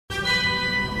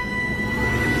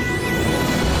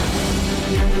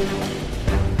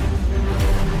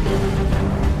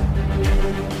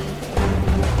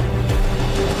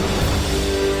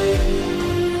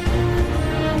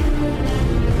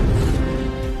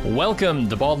Welcome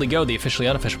to Baldly Go, the officially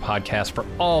unofficial podcast for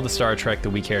all the Star Trek that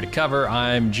we care to cover.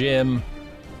 I'm Jim.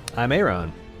 I'm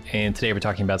Aaron. And today we're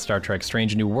talking about Star Trek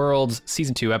Strange New Worlds,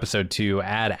 Season 2, Episode 2,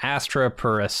 Ad Astra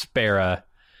Per Aspera.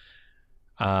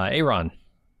 Aaron,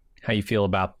 how you feel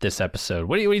about this episode?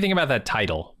 What do you think about that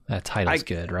title? That title's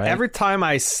good, right? Every time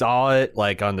I saw it,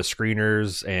 like on the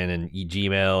screeners and in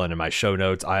Gmail and in my show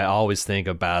notes, I always think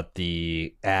about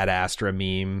the Ad Astra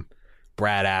meme.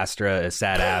 Brad Astra is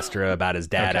Sad Astra about his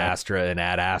dad Astra and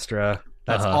Ad Astra.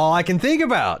 That's all I can think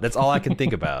about. That's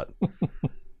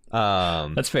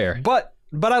fair. But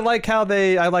I like how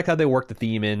they work the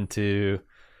theme into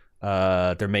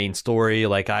their main story.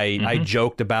 Like I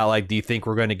joked about, like, do you think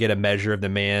we're going to get a Measure of the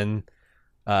Man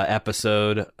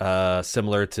episode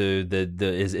similar to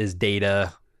is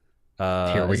Data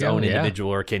his own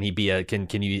individual, or can he be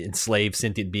can you enslave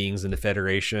sentient beings in the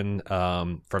Federation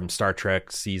from Star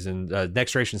Trek season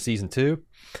Next Generation season 2?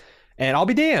 And I'll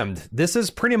be damned, this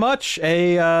is pretty much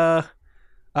a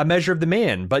Measure of the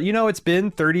Man. But it's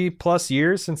been 30 plus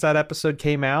years since that episode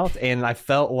came out, and I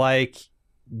felt like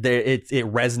it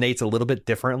resonates a little bit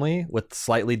differently with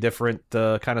slightly different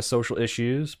kind of social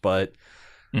issues. But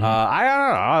I don't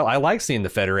know, I like seeing the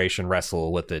Federation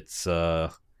wrestle with its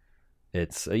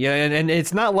and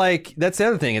it's not like, that's the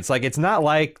other thing. It's like, it's not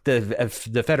like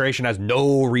the Federation has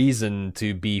no reason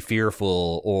to be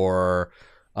fearful or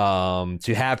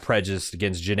to have prejudice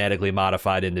against genetically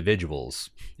modified individuals.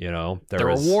 There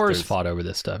were wars fought over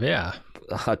this stuff. Yeah,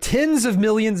 tens of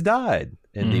millions died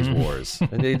in these wars,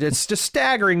 and it's just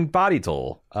staggering body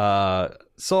toll.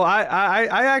 So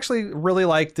I actually really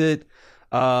liked it.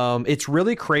 It's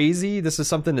really crazy. This is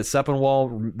something that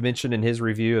Sepinwall mentioned in his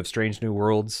review of Strange New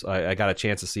Worlds. I got a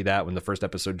chance to see that when the first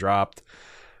episode dropped.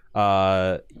 He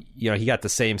got the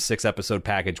same 6-episode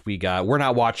package we got. We're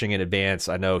not watching in advance.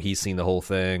 I know he's seen the whole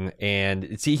thing,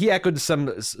 and he echoed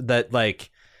some that, like,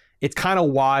 it's kind of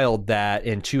wild that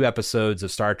in 2 episodes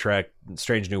of Star Trek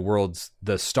Strange New Worlds,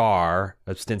 the star,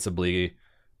 ostensibly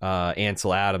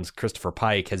Ansel Adams, Christopher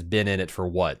Pike, has been in it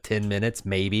for 10 minutes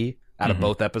maybe out of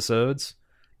both episodes.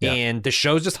 Yeah. And the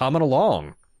show's just humming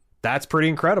along. That's pretty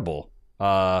incredible.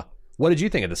 What did you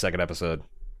think of the second episode?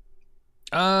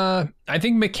 I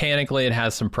think mechanically it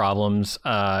has some problems.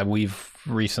 We've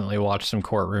recently watched some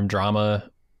courtroom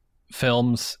drama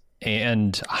films,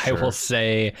 and I will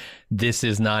say this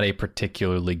is not a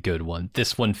particularly good one.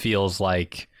 This one feels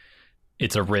like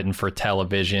it's a written for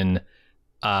television,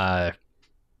 fantasized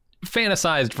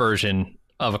version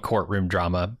of a courtroom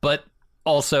drama. But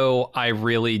also, I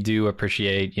really do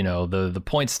appreciate, the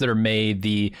points that are made.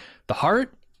 The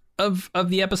heart of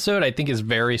the episode, I think, is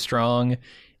very strong.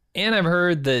 And I've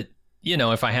heard that,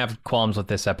 if I have qualms with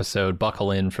this episode,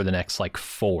 buckle in for the next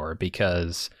 4,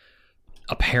 because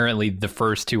apparently the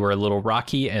first 2 are a little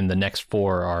rocky and the next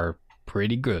 4 are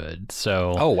pretty good.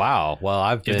 So, oh wow,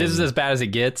 well, if this is as bad as it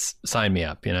gets, sign me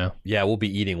up. Yeah, we'll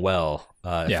be eating well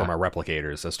from our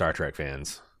replicators as Star Trek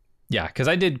fans. Yeah, because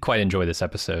I did quite enjoy this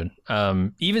episode,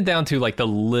 even down to the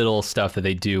little stuff that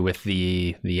they do with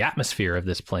the atmosphere of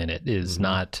this planet is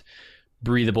not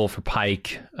breathable for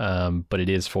Pike, but it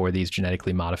is for these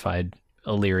genetically modified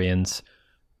Illyrians.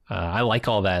 I like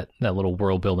all that little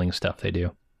world building stuff they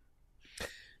do.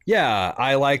 Yeah,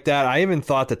 I like that. I even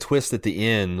thought the twist at the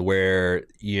end where,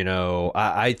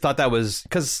 I thought that was,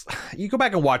 because you go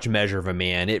back and watch Measure of a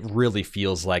Man, it really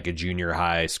feels like a junior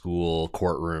high school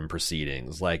courtroom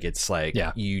proceedings. Like, it's like,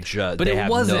 you just, but it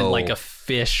wasn't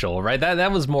official, right?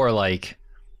 That was more like,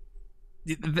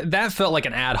 that felt like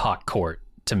an ad hoc court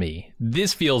to me.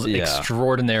 This feels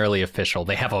extraordinarily official.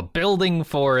 They have a building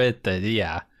for it.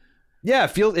 Yeah,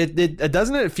 it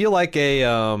doesn't it feel like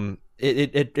a,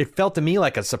 It felt to me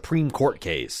like a Supreme Court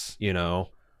case,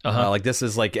 like this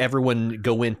is like everyone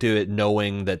go into it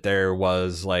knowing that there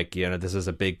was this is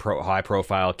a big high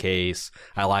profile case.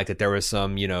 I like that there was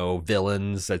some,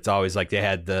 villains. It's always like they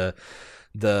had the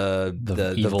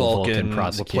Vulcan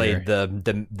who played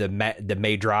the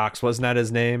Madrox, wasn't that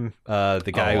his name?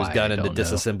 The guy who's done in the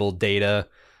disassembled Data.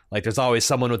 Like there's always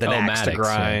someone with an axe to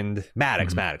grind. Yeah.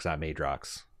 Maddox, not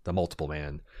Madrox, the multiple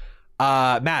man.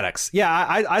 Maddox. Yeah,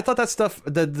 I thought that stuff,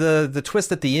 the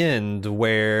twist at the end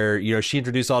where, she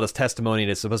introduced all this testimony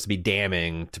that's supposed to be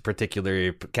damning to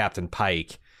particularly Captain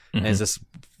Pike as this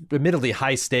admittedly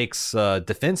high stakes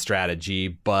defense strategy,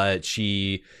 but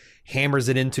she hammers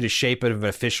it into the shape of an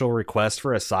official request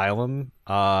for asylum.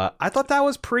 I thought that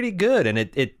was pretty good, and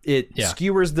it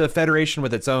skewers the Federation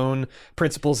with its own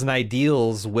principles and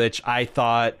ideals, which I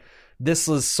thought this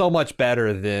was so much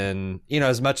better than,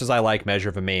 as much as I like Measure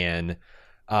of a Man,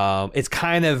 it's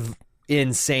kind of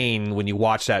insane when you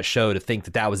watch that show to think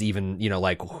that was even, you know,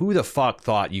 like, who the fuck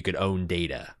thought you could own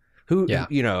data? Who,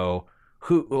 you know,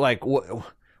 who, like,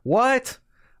 what?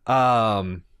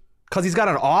 Because he's got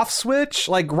an off switch.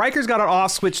 Like, Riker's got an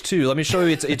off switch too. Let me show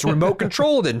you. It's remote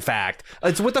controlled. In fact,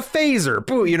 it's with a phaser.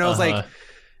 Boo, you know, it's like,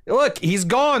 look, he's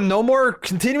gone. No more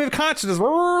continuing consciousness.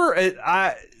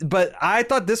 But I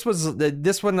thought this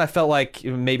one. I felt like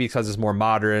maybe because it's more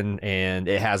modern and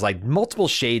it has like multiple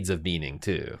shades of meaning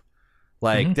too.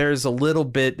 Like there's a little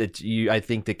bit that I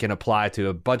think that can apply to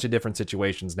a bunch of different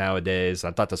situations nowadays.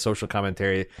 I thought the social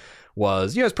commentary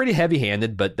was, you know, it's pretty heavy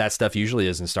handed, but that stuff usually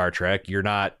is in Star Trek. You're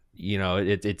not, you know,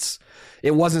 it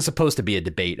wasn't supposed to be a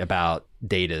debate about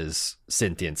Data's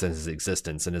sentience and his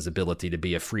existence and his ability to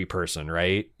be a free person,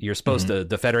 right? You're supposed to,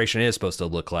 the Federation is supposed to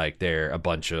look like they're a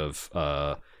bunch of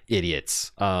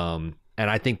idiots. And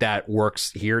I think that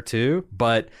works here too,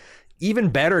 but even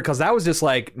better, because that was just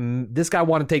like, this guy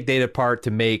wanted to take Data apart to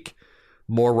make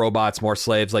more robots, more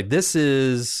slaves. Like, this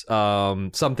is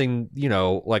something, you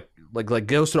know, like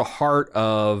goes to the heart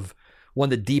of one of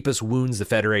the deepest wounds the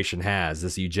Federation has,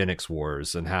 this eugenics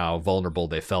wars and how vulnerable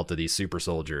they felt to these super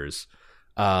soldiers.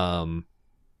 And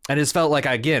it felt like,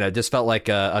 again, it just felt like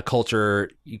a culture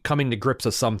coming to grips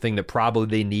with something that probably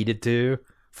they needed to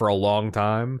for a long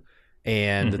time.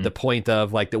 And the point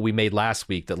of, like, that we made last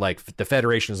week, that, like, the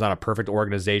Federation is not a perfect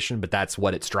organization, but that's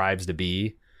what it strives to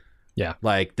be. Yeah.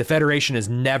 Like, the Federation is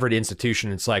never the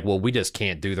institution. It's like, well, we just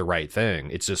can't do the right thing.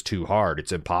 It's just too hard.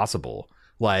 It's impossible.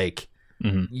 Like,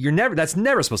 that's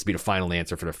never supposed to be the final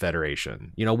answer for the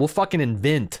Federation. You know, we'll fucking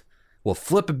invent, we'll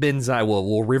flip a benzine,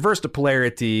 we'll reverse the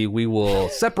polarity, we will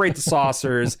separate the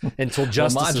saucers until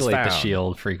justice is found. Modulate the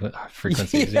shield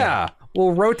frequencies. Yeah.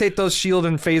 We'll rotate those shield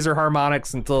and phaser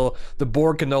harmonics until the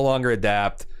Borg can no longer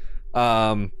adapt.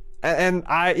 It's,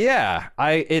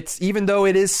 even though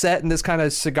it is set in this kind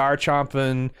of cigar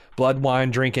chomping, blood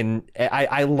wine drinking,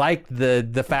 I like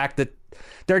the fact that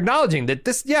they're acknowledging that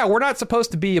this, we're not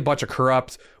supposed to be a bunch of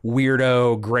corrupt,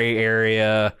 weirdo, gray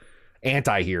area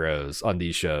anti-heroes on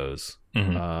these shows.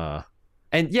 It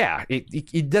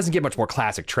doesn't get much more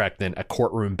classic Trek than a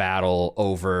courtroom battle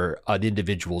over an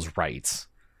individual's rights.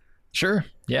 Sure.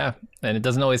 Yeah. And it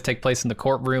doesn't always take place in the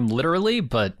courtroom literally,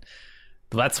 but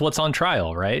that's what's on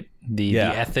trial, right? The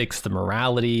ethics, the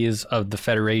moralities of the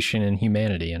Federation and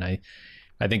humanity. And I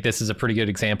think this is a pretty good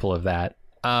example of that.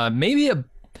 Maybe a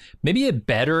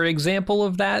better example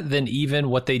of that than even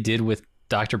what they did with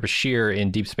Dr. Bashir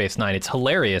in Deep Space Nine. It's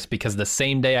hilarious because the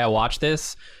same day I watched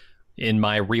this, in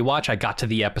my rewatch, I got to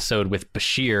the episode with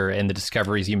Bashir and the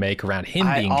discoveries you make around him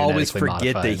being genetically modified. I always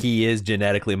forget that he is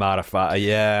genetically modified.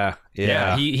 Yeah.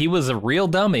 He was a real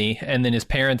dummy, and then his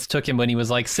parents took him when he was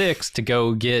like 6 to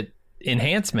go get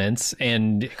enhancements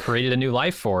and created a new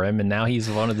life for him, and now he's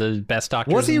one of the best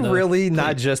doctors. Was he really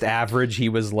not just average? He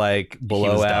was like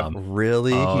below average.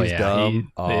 Really? Oh, he's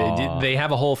dumb. They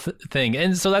have a whole thing,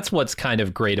 and so that's what's kind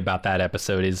of great about that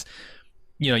episode is,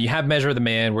 you know, you have Measure of the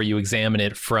Man where you examine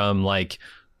it from, like,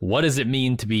 what does it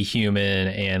mean to be human,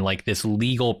 and like this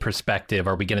legal perspective.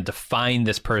 Are we going to define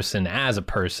this person as a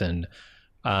person,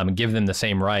 give them the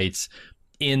same rights?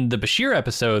 In the Bashir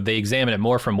episode, they examine it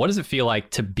more from, what does it feel like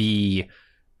to be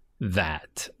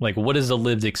that? Like, what is the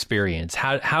lived experience?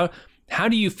 How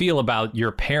do you feel about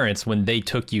your parents when they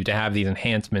took you to have these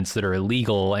enhancements that are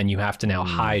illegal and you have to now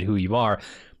hide who you are?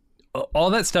 All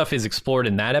that stuff is explored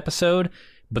in that episode.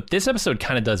 But this episode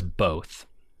kind of does both.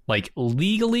 Like,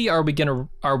 legally, are we gonna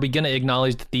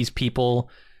acknowledge that these people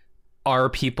are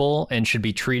people and should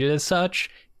be treated as such?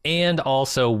 And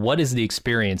also, what is the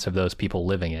experience of those people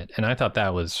living it? And I thought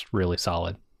that was really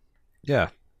solid. Yeah.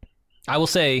 I will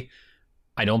say,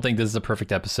 I don't think this is a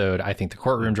perfect episode. I think the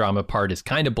courtroom drama part is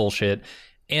kind of bullshit.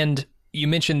 And you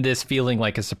mentioned this feeling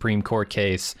like a Supreme Court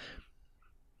case.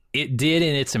 It did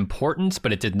in its importance,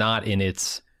 but it did not in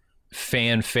its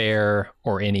fanfare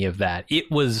or any of that.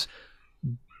 It was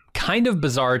kind of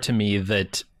bizarre to me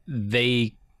that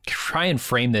they try and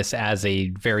frame this as a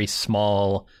very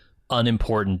small,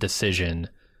 unimportant decision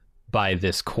by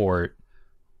this court.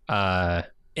 And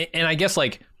I guess,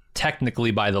 like,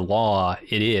 technically by the law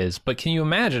it is, but can you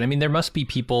imagine? I mean, there must be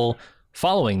people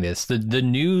following this. The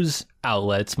news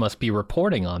outlets must be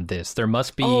reporting on this. There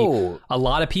must be a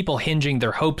lot of people hinging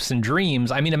their hopes and dreams.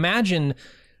 I mean, imagine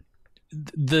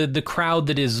the crowd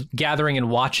that is gathering and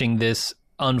watching this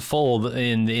unfold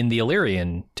in the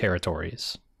Illyrian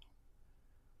territories.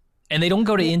 And they don't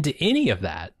go into any of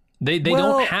that. They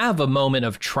don't have a moment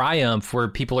of triumph where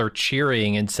people are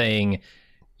cheering and saying,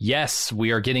 yes,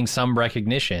 we are getting some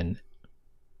recognition.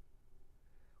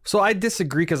 So I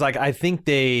disagree, because, like, I think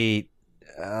they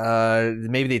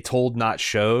maybe they told not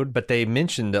showed, but they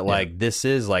mentioned that like this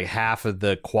is like half of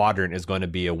the quadrant is going to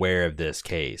be aware of this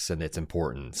case and its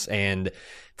importance. And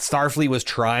Starfleet was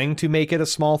trying to make it a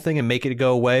small thing and make it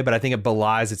go away, but I think it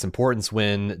belies its importance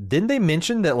when didn't they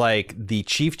mention that like the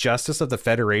Chief Justice of the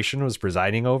Federation was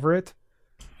presiding over it?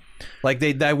 Like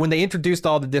when they introduced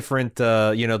all the different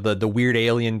the weird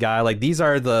alien guy, like these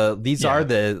are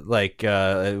the like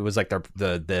it was like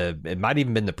the it might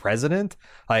even been the president.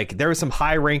 Like there was some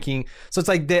high ranking, so it's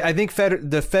like I think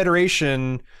the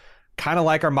Federation, kind of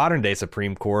like our modern day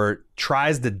Supreme Court,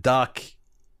 tries to duck,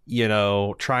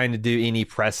 trying to do any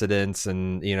precedents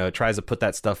and tries to put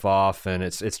that stuff off, and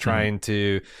it's trying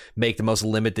to make the most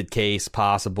limited case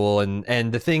possible.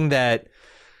 And the thing that,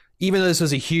 even though this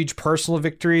was a huge personal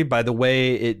victory, by the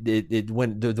way it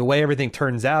went, the way everything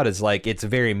turns out is like it's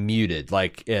very muted.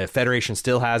 Like Federation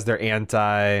still has their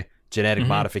anti-genetic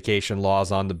modification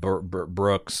laws on the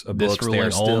books. This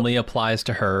ruling only applies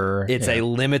to her. It's a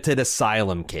limited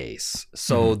asylum case,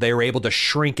 so they were able to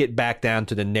shrink it back down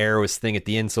to the narrowest thing at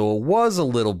the end. So it was a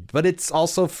little, but it's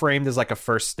also framed as like a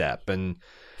first step, and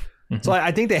so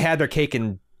I think they had their cake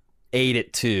and ate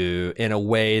it too in a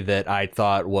way that I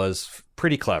thought was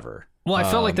pretty clever. Well, I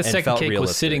felt like the second cake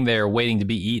was sitting there waiting to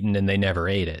be eaten, and they never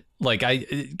ate it. Like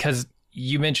because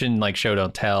you mentioned like show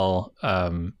don't tell,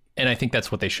 and I think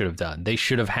that's what they should have done. They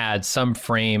should have had some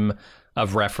frame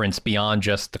of reference beyond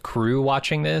just the crew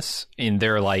watching this. In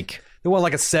their like, they want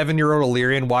like a 7-year-old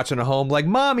Illyrian watching at home, like,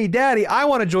 "Mommy, Daddy, I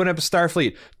want to join up with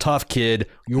Starfleet." "Tough kid,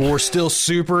 you're still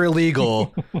super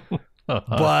illegal."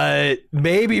 But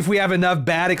maybe if we have enough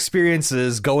bad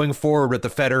experiences going forward with the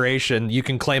Federation, you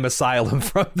can claim asylum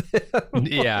from them.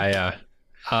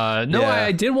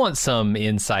 I did want some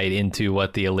insight into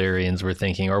what the Illyrians were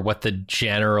thinking, or what the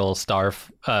general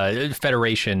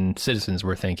Federation citizens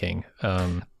were thinking.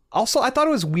 Also, I thought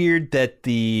it was weird that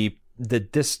the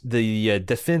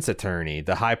defense attorney,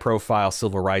 the high-profile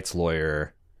civil rights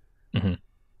lawyer,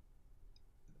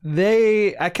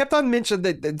 I kept on mentioning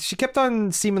that she kept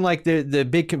on seeming like the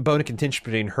big bone of contention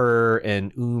between her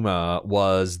and Uma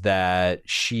was that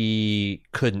she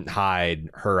couldn't hide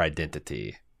her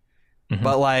identity.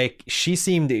 But like she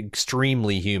seemed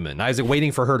extremely human. I was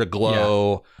waiting for her to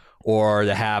glow or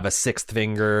to have a sixth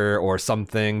finger or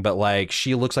something, but like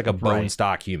she looks like a bone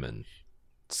stock human.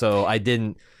 So and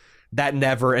then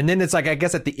it's like, I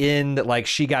guess at the end, like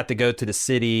she got to go to the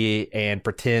city and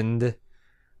pretend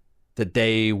that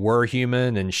they were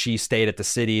human, and she stayed at the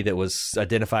city that was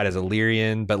identified as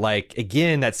Illyrian. But like,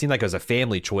 again, that seemed like it was a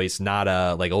family choice, not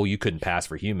a like, oh, you couldn't pass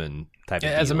for human type of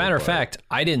deal. As a matter of fact,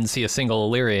 I didn't see a single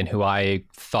Illyrian who I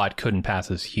thought couldn't pass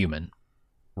as human.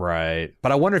 Right.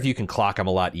 But I wonder if you can clock them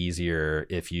a lot easier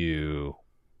if you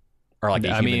are like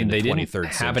a human in the 23rd century. They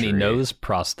didn't have any nose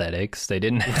prosthetics. They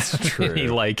didn't have any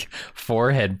like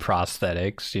forehead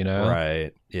prosthetics,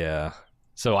 Right. Yeah.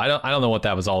 So I don't know what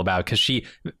that was all about, because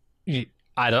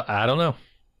I don't know.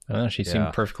 She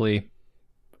seemed perfectly.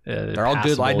 They're all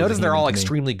good. I noticed they're all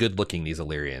extremely good looking. These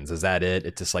Illyrians. Is that it?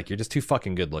 It's just like, you're just too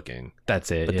fucking good looking.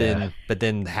 That's it. But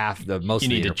then most of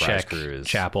the Enterprise crews.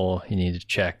 Chapel. You need to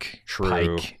check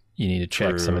Pike. You need to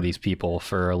check some of these people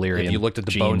for Illyrian. If you looked at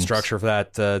the bone structure for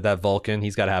that Vulcan,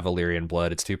 he's got to have Illyrian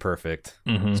blood. It's too perfect.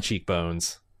 His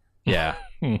cheekbones. Yeah.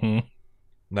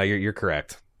 No, you're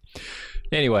correct.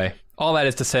 Anyway, all that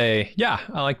is to say,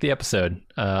 I like the episode,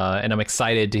 and I'm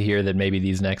excited to hear that maybe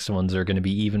these next ones are going to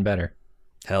be even better.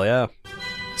 Hell yeah.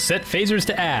 Set phasers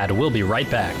to add. We'll be right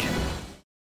back.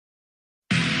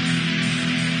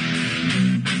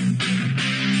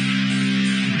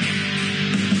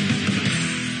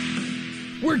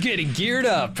 We're getting geared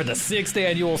up for the 6th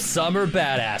annual Summer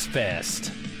Badass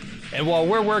Fest. And while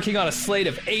we're working on a slate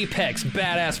of apex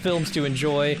badass films to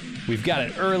enjoy, we've got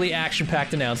an early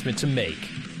action-packed announcement to make.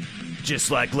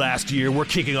 Just like last year, we're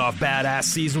kicking off Badass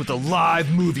Season with a live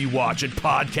movie watch and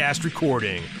podcast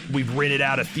recording. We've rented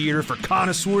out a theater for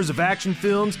connoisseurs of action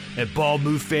films and bald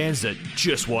move fans that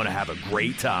just want to have a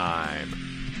great time.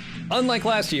 Unlike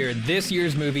last year, this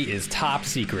year's movie is top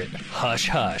secret. Hush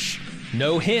hush.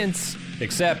 No hints,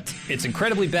 except it's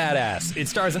incredibly badass. It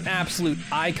stars an absolute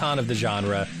icon of the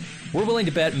genre. We're willing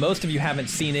to bet most of you haven't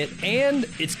seen it, and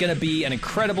it's going to be an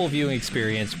incredible viewing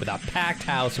experience with a packed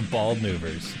house of bald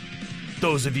movers.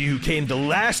 Those of you who came to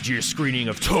last year's screening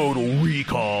of Total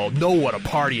Recall know what a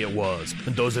party it was.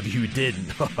 And those of you who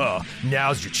didn't,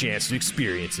 now's your chance to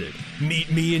experience it.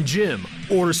 Meet me and Jim,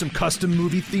 order some custom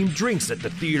movie-themed drinks at the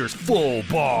theater's full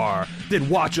bar, then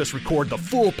watch us record the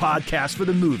full podcast for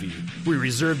the movie. We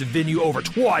reserved the venue over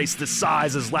twice the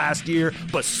size as last year,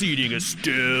 but seating is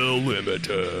still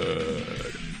limited.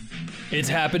 It's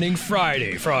happening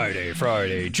Friday,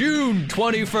 June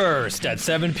 21st at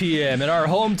 7 p.m. in our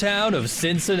hometown of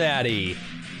Cincinnati.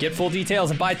 Get full details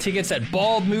and buy tickets at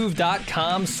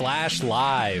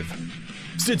baldmove.com/live.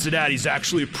 Cincinnati's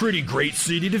actually a pretty great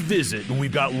city to visit, and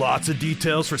we've got lots of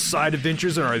details for side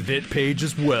adventures on our event page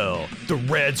as well. The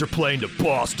Reds are playing the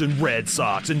Boston Red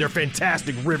Sox in their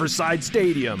fantastic Riverside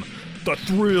Stadium. The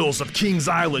thrills of Kings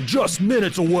Island just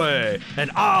minutes away, and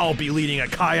I'll be leading a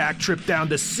kayak trip down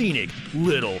the scenic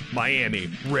Little Miami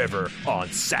River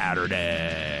on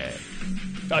Saturday.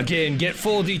 Again, get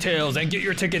full details and get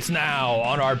your tickets now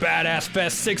on our Badass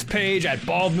Fest 6 page at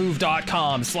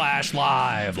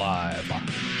baldmove.com/live.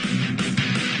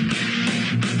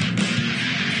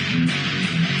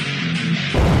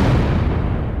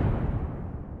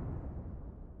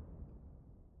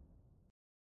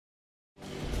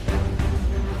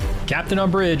 Captain on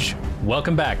Bridge,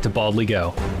 welcome back to Baldly Go.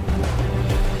 All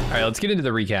right, let's get into the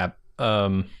recap.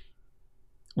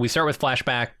 We start with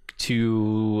flashback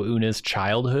to Una's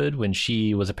childhood when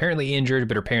she was apparently injured,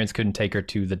 but her parents couldn't take her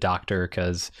to the doctor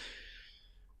because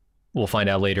we'll find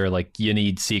out later, like, you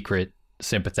need secret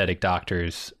sympathetic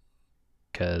doctors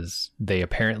because they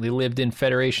apparently lived in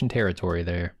Federation territory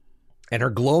there. And her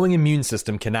glowing immune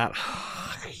system cannot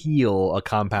heal a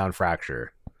compound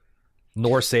fracture,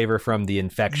 nor save her from the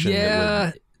infection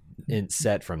that would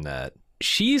set from that.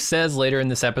 She says later in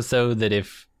this episode that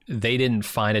if they didn't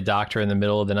find a doctor in the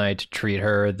middle of the night to treat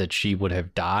her, that she would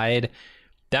have died.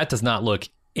 That does not look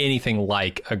anything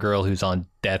like a girl who's on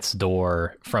death's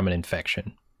door from an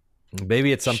infection.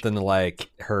 Maybe it's something like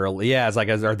her. Yeah, it's like,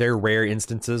 are there rare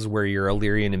instances where your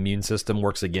Illyrian immune system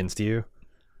works against you?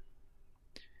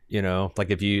 You know, like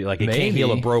if you like, it can't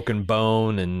heal a broken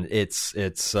bone, and it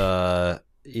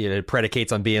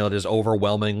predicates on being able to just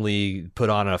overwhelmingly put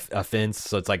on a fence.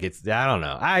 So it's like, I don't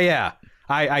know.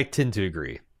 I tend to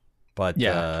agree. But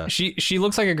yeah, she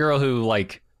looks like a girl who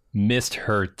like missed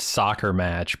her soccer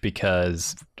match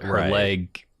because her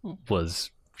leg was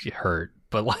hurt,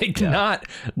 but like not.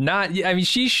 I mean,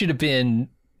 she should have been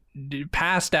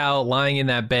passed out, lying in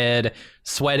that bed,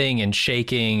 sweating and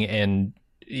shaking, and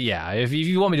if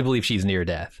you want me to believe she's near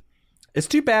death. It's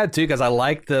too bad too, because I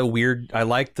like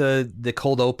the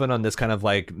cold open on this kind of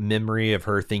like memory of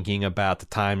her thinking about the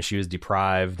time she was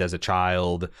deprived as a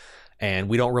child. And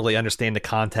we don't really understand the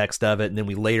context of it, and then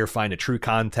we later find a true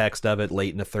context of it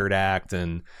late in the third act.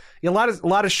 And a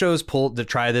lot of shows pull to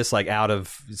try this like out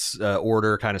of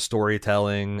order kind of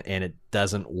storytelling, and it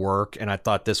doesn't work. And I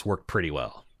thought this worked pretty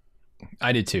well.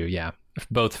 I did too, yeah.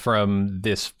 Both from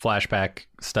this flashback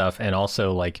stuff and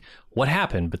also like what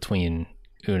happened between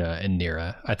Una and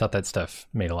Nira. I thought that stuff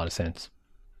made a lot of sense.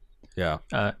 Yeah.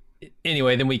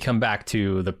 Anyway, then we come back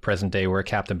to the present day where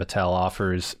Captain Patel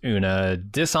offers Una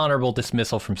dishonorable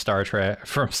dismissal from Star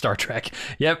Trek.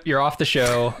 Yep, you're off the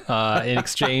show in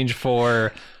exchange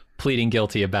for pleading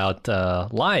guilty about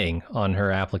lying on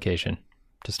her application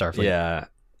to Starfleet. Yeah,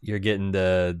 you're getting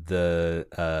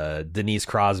the Denise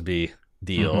Crosby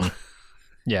deal. Mm-hmm.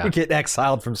 Yeah, you get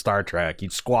exiled from Star Trek. You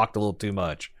squawked a little too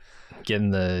much.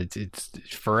 Getting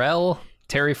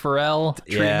Terry Farrell treatment.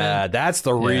 Yeah, that's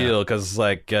the real, because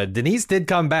like Denise did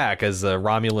come back as a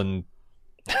Romulan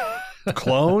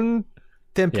clone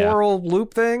temporal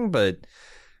loop thing, but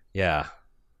yeah.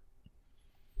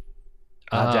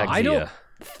 I don't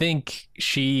think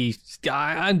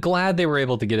I'm glad they were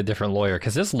able to get a different lawyer,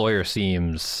 because this lawyer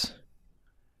seems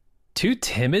too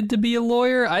timid to be a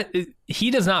lawyer.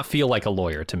 He does not feel like a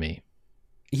lawyer to me.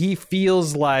 He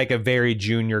feels like a very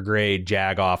junior grade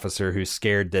JAG officer who's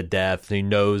scared to death. He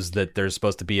knows that there's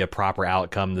supposed to be a proper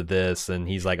outcome to this, and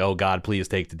he's like, "Oh God, please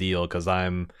take the deal because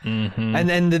I'm." Mm-hmm. And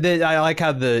then I like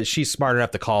how she's smart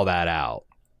enough to call that out.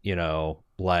 You know,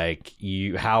 like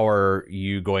how are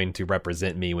you going to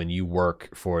represent me when you work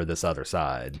for this other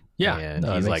side? Yeah, and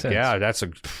he's like, sense. "Yeah,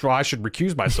 I should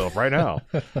recuse myself right now."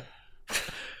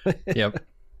 Yep.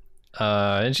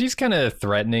 And she's kind of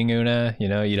threatening Una, you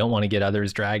know, you don't want to get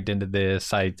others dragged into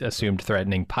this. I assumed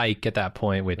threatening Pike at that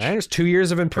point, which... And there's 2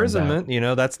 years of imprisonment, you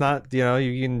know, that's not, you know,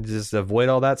 you can just avoid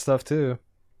all that stuff too.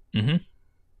 Mm-hmm.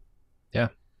 Yeah.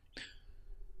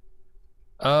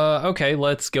 Okay,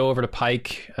 let's go over to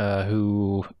Pike,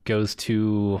 who goes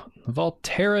to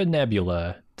Volterra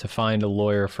Nebula to find a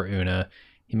lawyer for Una.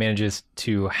 He manages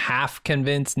to half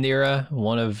convince Nira,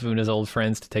 one of Una's old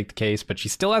friends, to take the case, but she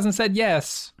still hasn't said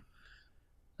yes.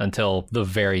 Until the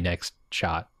very next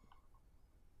shot.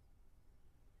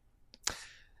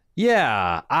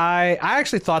 Yeah, I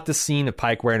actually thought the scene of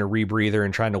Pike wearing a rebreather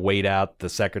and trying to wait out the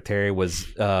secretary was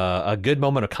a good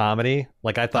moment of comedy.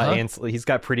 Like I thought he's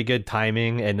got pretty good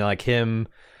timing, and like him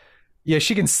Yeah,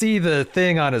 she can see the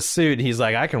thing on his suit, and he's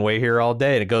like, I can wait here all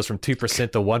day. And it goes from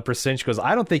 2% to 1%. She goes,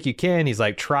 I don't think you can. He's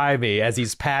like, try me, as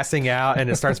he's passing out, and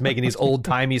it starts making these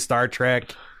old-timey Star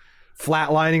Trek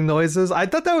flatlining noises. I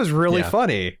thought that was really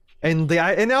funny. And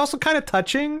also kind of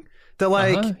touching that,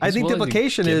 like, I think the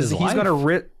implication is he's going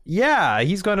to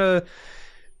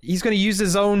he's going to use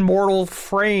his own mortal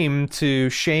frame to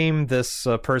shame this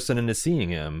person into seeing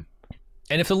him.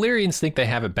 And if Illyrians think they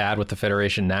have it bad with the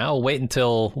Federation now, wait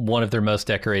until one of their most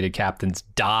decorated captains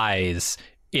dies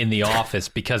in the office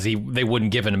because they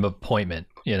wouldn't give him an appointment,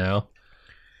 you know?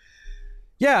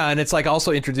 Yeah, and it's like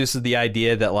also introduces the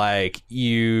idea that like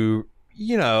you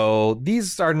know,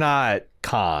 these are not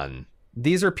Khan.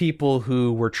 These are people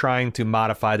who were trying to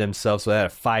modify themselves so they had a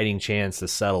fighting chance to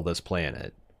settle this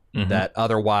planet. Mm-hmm. That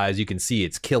otherwise you can see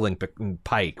it's killing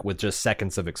Pike with just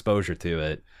seconds of exposure to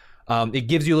it. It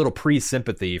gives you a little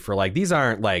pre-sympathy for like, these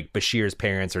aren't like Bashir's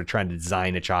parents are trying to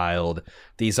design a child.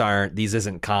 These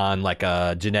isn't Khan, like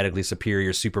a genetically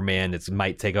superior Superman that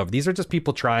might take over. These are just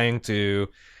people trying to,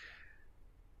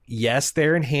 yes,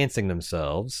 they're enhancing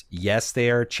themselves. Yes, they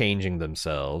are changing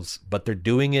themselves, but they're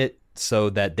doing it so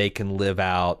that they can live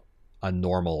out a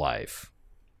normal life.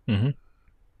 Mm-hmm.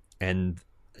 And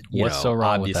what's so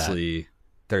wrong obviously with that?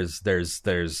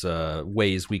 There's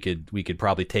ways we could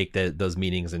probably take those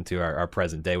meanings into our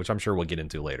present day, which I'm sure we'll get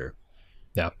into later.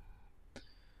 Yeah.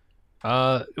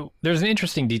 There's an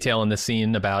interesting detail in this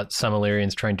scene about some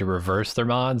Illyrians trying to reverse their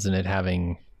mods and it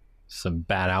having some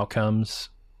bad outcomes,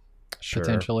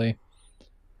 potentially.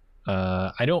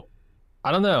 I don't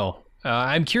know.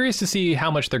 I'm curious to see how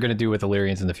much they're going to do with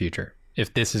Illyrians in the future.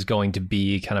 If this is going to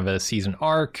be kind of a season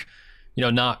arc,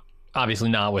 obviously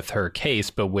not with her case,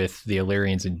 but with the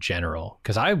Illyrians in general,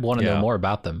 because I want to know more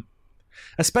about them.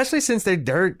 Especially since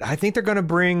they're I think they're going to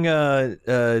bring Noonien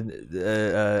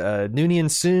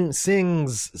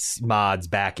Singh's mods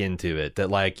back into it. That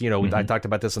like, mm-hmm. I talked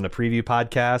about this in the preview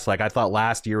podcast. Like I thought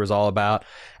last year was all about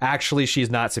actually she's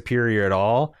not superior at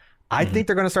all. I think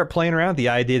they're going to start playing around with the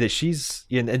idea that she's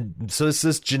so it's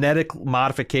this genetic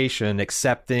modification,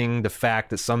 accepting the fact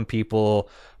that some people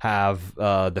have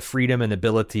the freedom and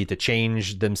ability to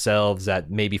change themselves at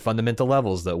maybe fundamental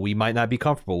levels that we might not be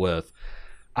comfortable with.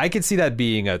 I could see that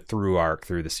being a through arc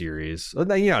through the series.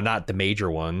 Not the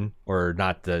major one or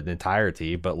not the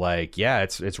entirety, but like, yeah,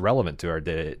 it's relevant to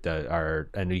our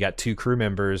and we got 2 crew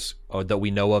members that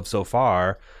we know of so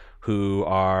far who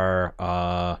are.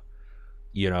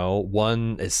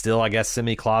 One is still, I guess,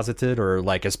 semi-closeted or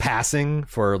like is passing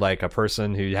for like a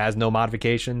person who has no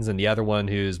modifications, and the other one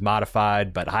who's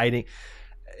modified but hiding.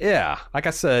 Yeah, like I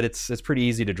said, it's pretty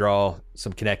easy to draw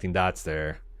some connecting dots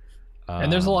there.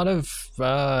 And there's a lot of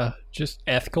just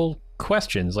ethical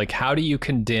questions, like how do you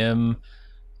condemn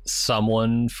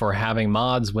someone for having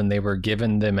mods when they were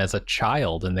given them as a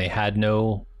child and they had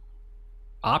no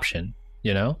option?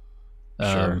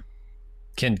 Sure.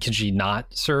 Can she not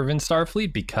serve in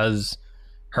Starfleet because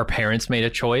her parents made a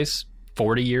choice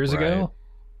 40 years ago?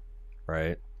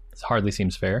 Right. It hardly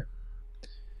seems fair.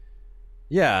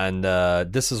 Yeah,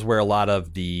 and this is where a lot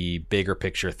of the bigger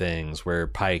picture things, where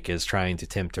Pike is trying to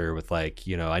tempt her with like,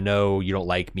 I know you don't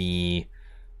like me,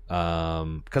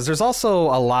 because there's also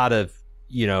a lot of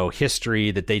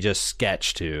history that they just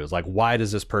sketch to. It's like, why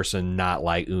does this person not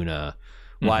like Una?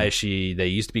 Why is she? They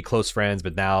used to be close friends,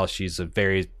 but now she's a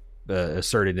very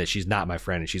asserted that she's not my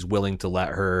friend, and she's willing to let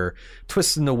her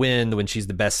twist in the wind when she's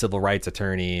the best civil rights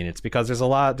attorney, and it's because there's a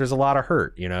lot of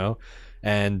hurt,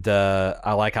 and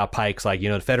I like how Pike's like,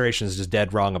 the Federation is just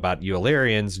dead wrong about you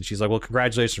Illyrians, and she's like, well,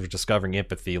 congratulations for discovering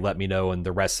empathy, let me know when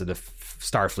the rest of the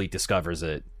Starfleet discovers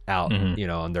it out,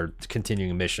 on their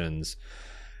continuing missions.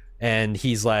 And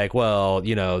he's like, well,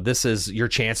 this is your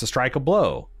chance to strike a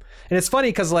blow. And it's funny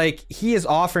because, like, he is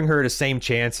offering her the same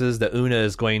chances that Una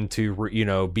is going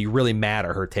to, be really mad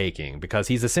at her taking, because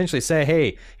he's essentially saying,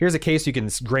 hey, here's a case you can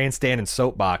grandstand and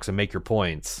soapbox and make your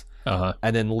points. Uh-huh.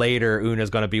 And then later, Una's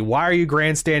going to be, why are you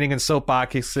grandstanding and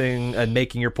soapboxing and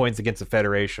making your points against the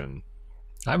Federation?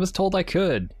 I was told I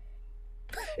could.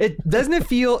 Doesn't it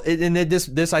feel, and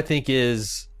this I think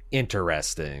is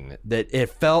interesting, that it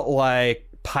felt like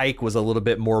Pike was a little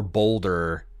bit more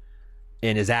bolder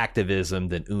in his activism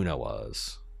than Una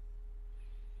was.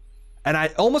 And I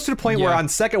almost to the point where on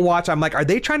second watch, I'm like, are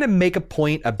they trying to make a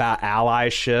point about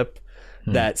allyship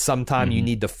that sometime you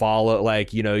need to follow?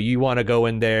 Like, you want to go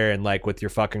in there and like with your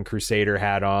fucking Crusader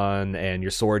hat on and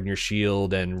your sword and your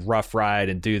shield and rough ride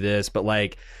and do this. But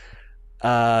like,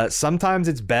 sometimes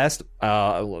it's best,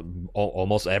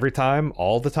 almost every time,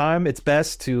 all the time, it's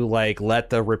best to like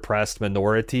let the repressed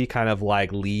minority kind of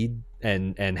like lead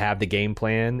and have the game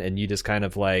plan, and you just kind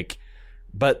of like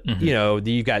But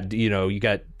you got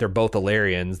they're both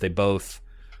Illyrians. They both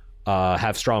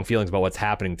have strong feelings about what's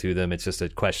happening to them. It's just a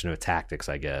question of tactics,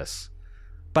 I guess.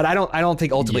 But I don't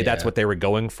think ultimately that's what they were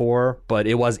going for. But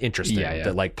it was interesting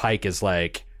that like Pike is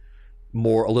like a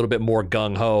little bit more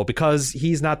gung ho because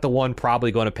he's not the one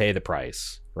probably going to pay the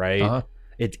price, right? Uh-huh.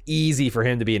 It's easy for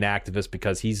him to be an activist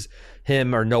because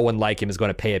him or no one like him is going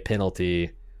to pay a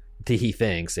penalty. He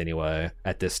thinks anyway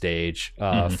at this stage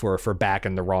for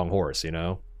backing the wrong horse,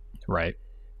 Right.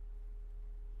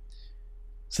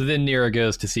 So then Nira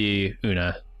goes to see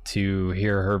Una to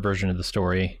hear her version of the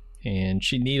story, and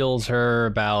she needles her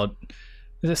about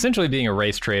essentially being a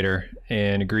race traitor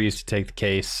and agrees to take the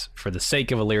case for the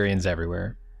sake of Illyrians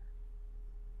everywhere.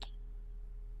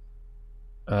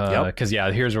 Because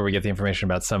here's where we get the information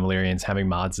about some Illyrians having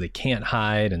mods they can't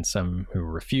hide and some who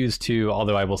refuse to,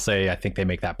 although I will say I think they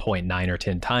make that point 9 or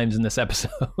 10 times in this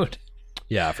episode.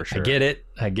 Yeah, for sure. I get it.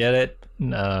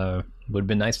 Would have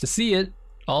been nice to see it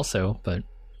also, but...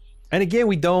 And again,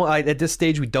 at this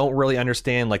stage, we don't really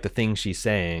understand like the things she's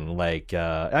saying. Like,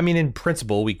 in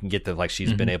principle, we can get that like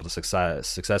she's been able to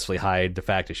successfully hide the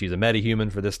fact that she's a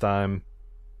metahuman for this time.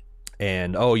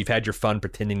 And you've had your fun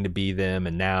pretending to be them,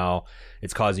 and now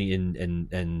it's causing you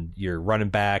and you're running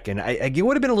back. And it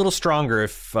would have been a little stronger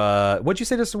if what'd you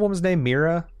say this woman's name?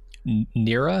 Mira?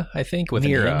 Nira, I think, with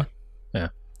Nira. Yeah.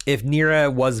 If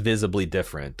Nira was visibly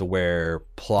different, to where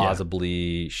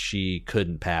plausibly she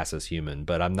couldn't pass as human,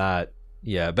 but I'm not.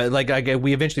 Yeah, but like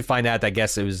we eventually find out that I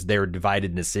guess they were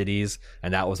divided into cities,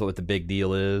 and that was what the big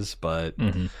deal is. But.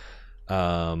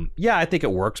 I think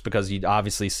it works because you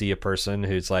obviously see a person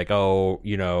who's like,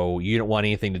 you don't want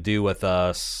anything to do with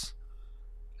us.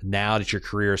 Now that your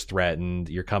career is threatened,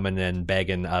 you're coming and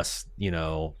begging us,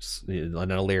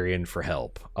 an Illyrian for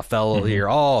help. A fellow here,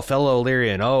 fellow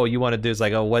Illyrian. You want to do is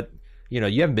like, what? You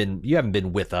haven't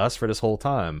been with us for this whole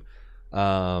time.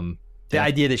 The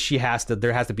idea that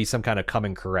there has to be some kind of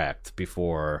coming correct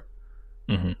before.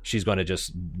 She's going to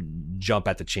just jump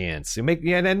at the chance and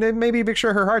then maybe make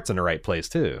sure her heart's in the right place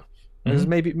too. Because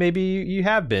maybe you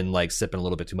have been like sipping a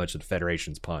little bit too much of the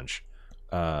Federation's punch.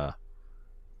 And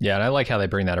I like how they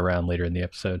bring that around later in the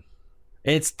episode.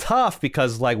 It's tough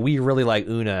because like we really like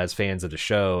Una as fans of the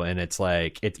show, and it's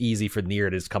like it's easy for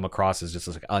Nira to just come across as just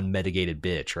like unmitigated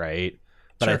bitch, right?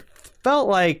 But I felt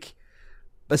like,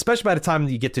 especially by the time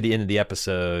you get to the end of the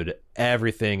episode,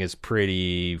 everything is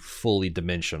pretty fully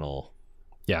dimensional.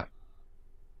 Yeah.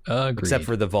 Agreed. Except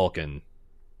for the Vulcan.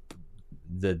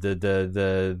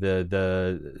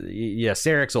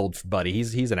 Sarek's old buddy.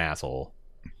 He's an asshole.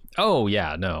 Oh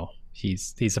yeah, no.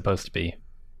 He's supposed to be.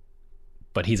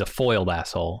 But he's a foiled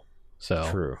asshole. So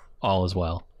true. All is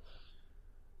well.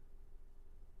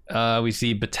 We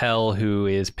see Batel, who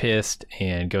is pissed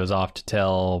and goes off to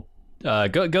tell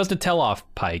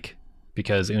off Pike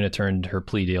because Una turned her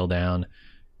plea deal down.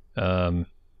 And,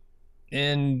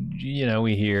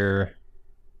 we hear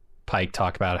Pike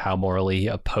talk about how morally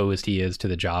opposed he is to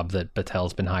the job that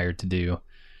Batel's been hired to do,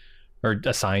 or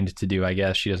assigned to do, I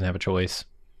guess. She doesn't have a choice.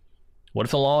 What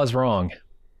if the law is wrong?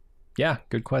 Yeah,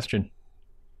 good question.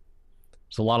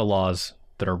 There's a lot of laws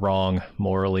that are wrong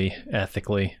morally,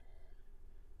 ethically.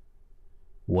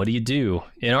 What do you do?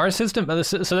 In our system,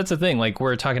 so that's the thing, like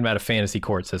we're talking about a fantasy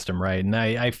court system, right? And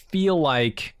I feel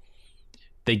like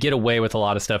they get away with a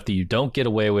lot of stuff that you don't get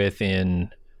away with in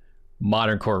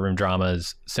modern courtroom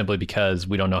dramas simply because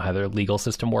we don't know how their legal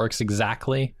system works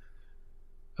exactly.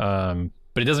 But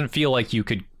it doesn't feel like you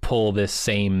could pull this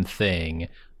same thing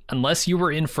unless you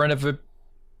were in front of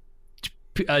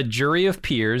a jury of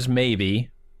peers, maybe.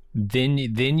 Then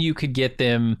you could get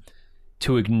them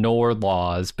to ignore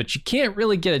laws, but you can't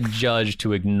really get a judge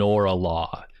to ignore a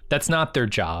law. That's not their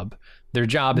job. Their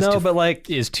job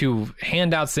is to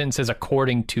hand out sentences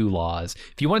according to laws.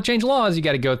 If you want to change laws, you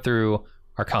got to go through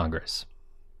our Congress.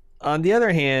 On the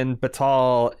other hand,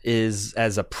 Batal is,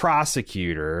 as a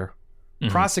prosecutor,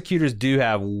 prosecutors do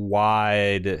have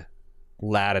wide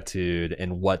latitude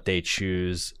in what they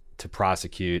choose to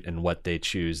prosecute and what they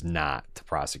choose not to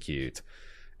prosecute.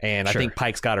 And I think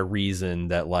Pike's got a reason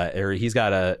that, he's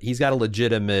got a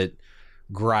legitimate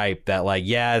gripe that,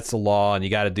 it's a law and you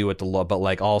got to do what the law,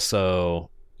 but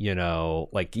also, we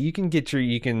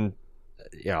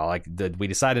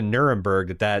decided in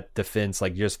Nuremberg that defense,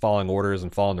 just following orders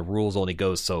and following the rules only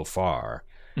goes so far.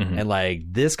 And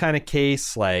this kind of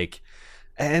case,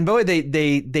 and boy,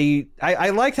 I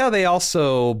liked how they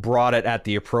also brought it at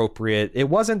the appropriate. It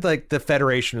wasn't like the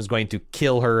Federation was going to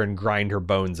kill her and grind her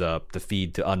bones up to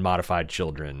feed to unmodified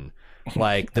children.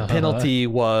 Like the penalty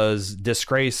was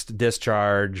disgraced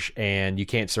discharge, and you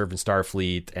can't serve in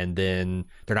Starfleet, and then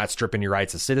they're not stripping your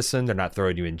rights as citizen, they're not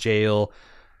throwing you in jail.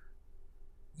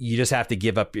 You just have to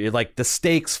give up. Like the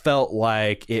stakes felt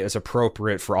like it was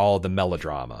appropriate for all the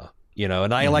melodrama, you know.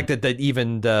 And I like that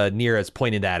even Nira's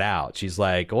pointed that out. She's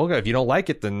like, "Well, if you don't like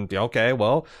it, then okay.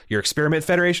 Well, your experiment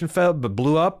federation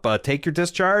blew up. Take your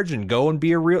discharge and go and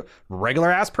be a real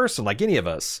regular ass person like any of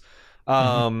us."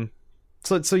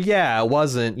 So yeah, it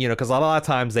wasn't, you know, because a lot of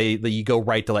times you go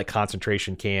right to like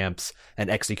concentration camps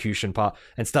and execution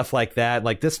and stuff like that.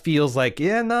 Like this feels like,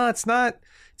 yeah, no, it's not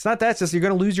that. It's just you're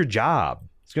going to lose your job.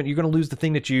 You're going to lose the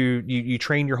thing that you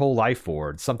trained your whole life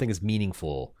for. Something is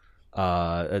meaningful,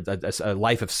 a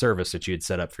life of service that you had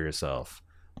set up for yourself,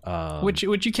 which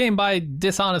you came by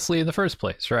dishonestly in the first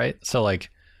place, right? So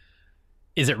like,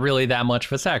 is it really that much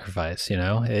of a sacrifice? You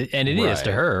know, and it is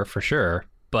to her for sure.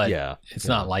 But it's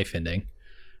not life-ending.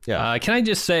 Yeah. Can I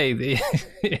just say,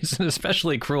 it's an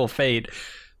especially cruel fate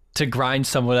to grind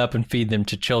someone up and feed them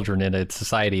to children in a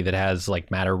society that has like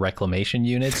matter reclamation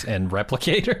units and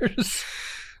replicators.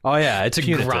 Oh yeah, it's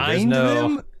to grind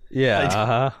them.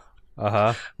 Yeah.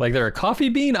 Like they're a coffee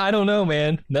bean. I don't know,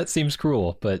 man. That seems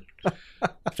cruel, but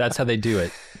that's how they do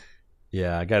it.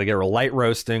 Yeah, I got to get a light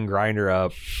roasting, grind her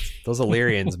up. Those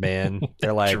Illyrians, man,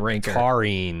 they're like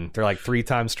taurine. They're like 3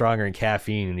 times stronger in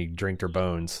caffeine, and you drink their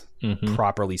bones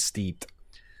properly steeped.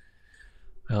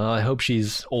 I hope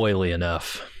she's oily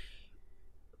enough.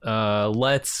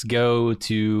 Let's go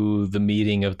to the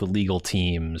meeting of the legal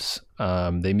teams.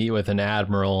 They meet with an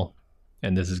admiral,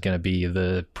 and this is going to be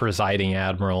the presiding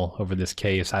admiral over this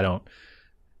case. I don't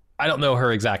know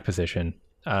her exact position.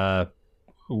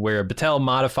 Where Batel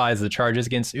modifies the charges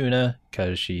against Una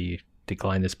because she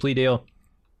declined this plea deal.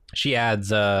 She adds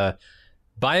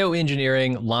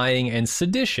bioengineering, lying, and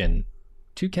sedition,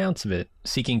 2 counts of it,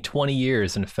 seeking 20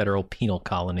 years in a federal penal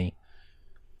colony.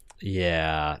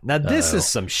 Yeah. Now this is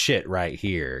some shit right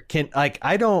here. I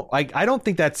don't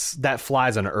think that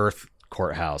flies on an Earth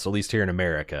courthouse, at least here in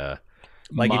America.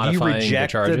 Like if you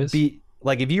reject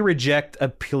if you reject a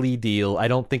plea deal, I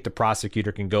don't think the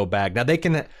prosecutor can go back. Now they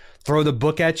can throw the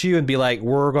book at you and be like,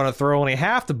 we're going to throw only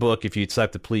half the book if you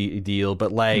accept the plea deal.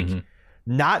 But like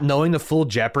not knowing the full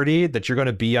jeopardy that you're going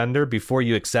to be under before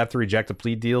you accept or reject a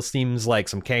plea deal seems like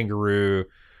some kangaroo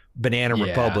banana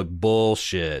republic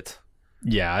bullshit.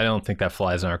 Yeah, I don't think that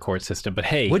flies in our court system. But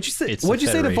hey, what'd you say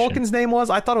the Vulcan's name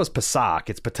was? I thought it was Pasak.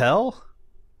 It's Patel?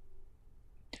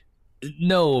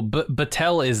 No, but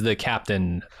Batel is the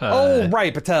captain.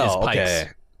 Right, Patel. Okay.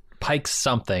 Pike's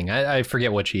something. I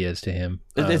forget what she is to him.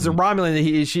 It's a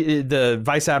Romulan. The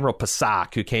Vice Admiral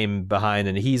Pasak, who came behind,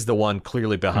 and he's the one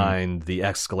clearly behind the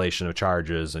escalation of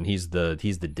charges, and he's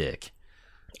the dick.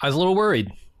 I was a little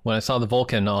worried when I saw the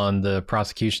Vulcan on the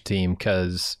prosecution team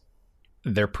because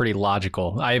they're pretty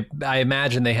logical. I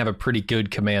imagine they have a pretty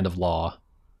good command of law.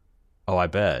 Oh, I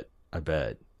bet.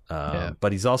 But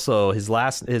he's also his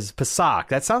Pasak.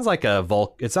 That sounds like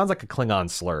it sounds like a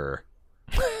Klingon slur.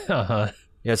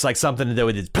 Yeah, it's like something that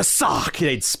would Pasak.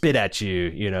 They'd spit at you,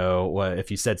 you know,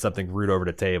 if you said something rude over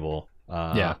the table.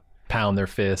 Pound their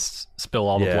fists, spill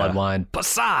all the blood wine.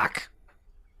 Pasak.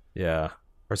 Yeah,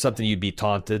 or something you'd be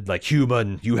taunted like,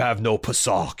 "Human, you have no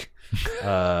Pasak."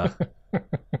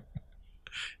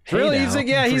 Really,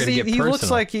 he looks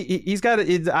like he's got.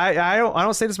 I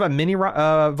don't say this about many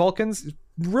Vulcans.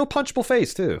 Real punchable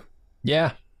face too.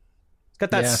 Yeah,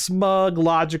 got that smug,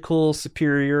 logical,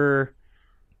 superior.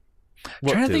 I'm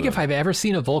trying to think if I've ever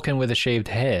seen a Vulcan with a shaved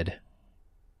head.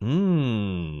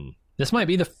 This might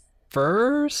be the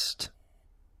first.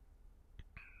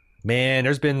 Man,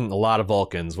 there's been a lot of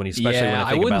Vulcans especially when I think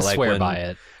I wouldn't about swear by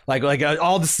it. Like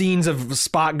all the scenes of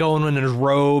Spock going in his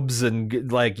robes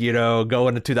and like, you know,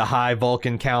 going to the High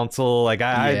Vulcan Council. Like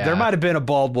there might have been a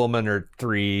bald woman or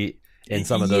 3 in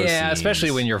some of those scenes. Especially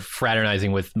when you're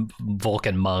fraternizing with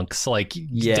Vulcan monks. Like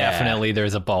definitely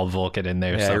there's a bald Vulcan in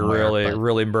there somewhere.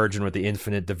 Really merging with the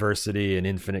infinite diversity and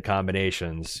infinite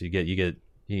combinations.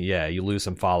 You lose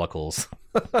some follicles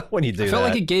when you do that. I felt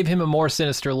like it gave him a more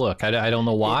sinister look. I don't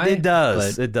know why. It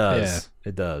does. It does.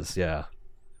 Yeah.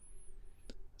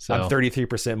 So I'm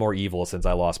 33% more evil since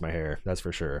I lost my hair. That's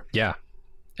for sure. Yeah.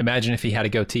 Imagine if he had a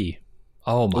goatee.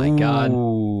 Oh my God.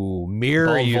 Ooh, Mirror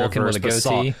Bald Vulcan with a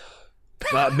goatee.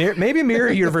 Maybe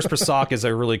Mirror Universe Pasak is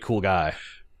a really cool guy.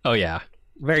 Oh yeah.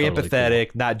 Very totally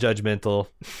empathetic, cool. Not judgmental.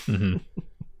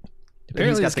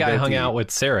 Apparently this guy hung out with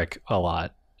Sarek a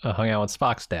lot. Hung out with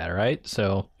Spock's dad, right?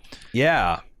 So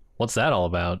yeah. What's that all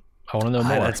about? I want to know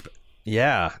more.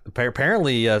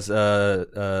 Apparently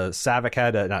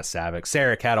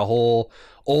Sarek had a whole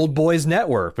old boys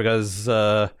network because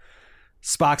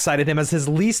Spock cited him as his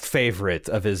least favorite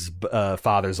of his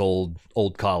father's old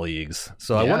colleagues.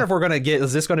 So I wonder if we're going to get,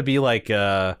 is this going to be like,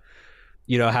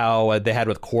 you know, how they had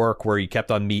with Quark, where you kept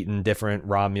on meeting different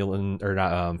Romulan, or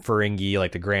not, Ferengi,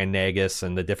 like the Grand Nagus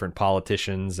and the different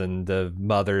politicians and the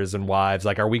mothers and wives.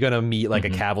 Like, are we going to meet like a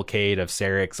cavalcade of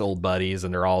Sarek's old buddies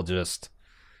and they're all just...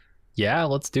 Yeah,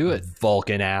 let's do it.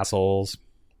 Vulcan assholes.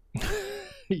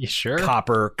 You sure?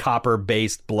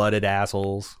 Copper-based blooded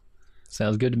assholes.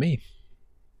 Sounds good to me.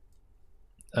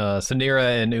 So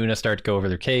Neera and Una start to go over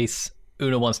their case.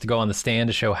 Una wants to go on the stand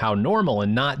to show how normal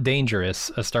and not dangerous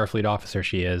a Starfleet officer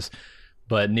she is.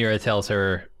 But Neera tells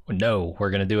her, no, we're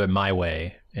going to do it my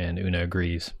way. And Una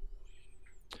agrees.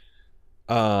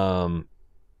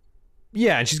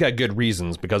 Yeah, and she's got good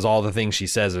reasons, because all the things she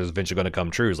says is eventually going to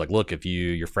come true. It's like, look, if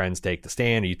your friends take the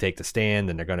stand, or you take the stand,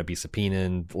 then they're going to be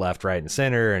subpoenaed left, right, and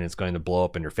center, and it's going to blow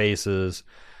up in your faces.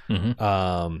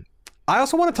 I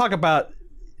also want to talk about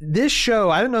this show.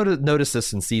 I didn't notice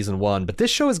this in season 1, but this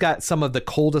show has got some of the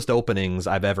coldest openings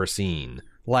I've ever seen.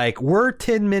 Like, we're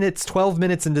 10 minutes, 12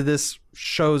 minutes into this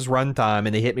show's runtime,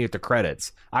 and they hit me with the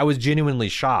credits. I was genuinely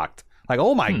shocked. Like,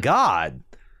 oh my God.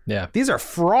 Yeah. These are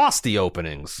frosty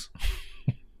openings.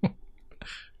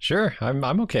 Sure,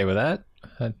 I'm okay with that.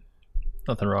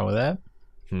 Nothing wrong with that.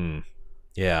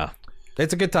 Yeah.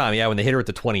 It's a good time, yeah, when they hit her with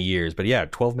the 20 years. But yeah,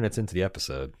 12 minutes into the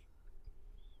episode.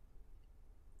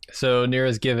 So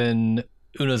Neera's given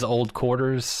Una's old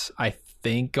quarters, I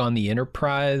think, on the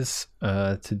Enterprise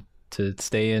to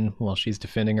stay in while she's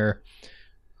defending her.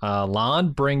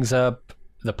 Lon brings up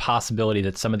the possibility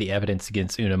that some of the evidence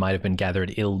against Una might have been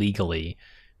gathered illegally,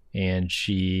 and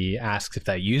she asks if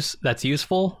that's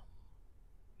useful.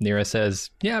 Neera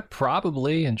says, yeah,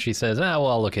 probably, and she says, well,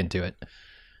 I'll look into it,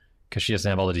 because she doesn't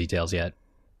have all the details yet.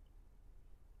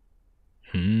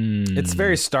 It's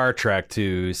very Star Trek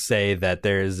to say that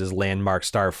there's this landmark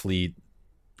Starfleet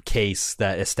case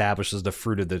that establishes the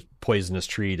fruit of the poisonous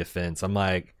tree defense. I'm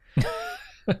like,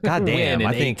 God damn,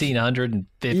 I think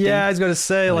 1850. Yeah, I was going to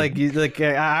say,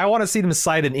 I want to see them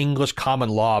cite an English common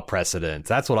law precedent.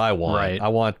 That's what I want. Right. I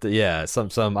want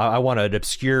I want an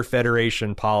obscure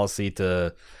Federation policy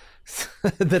to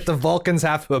that the Vulcans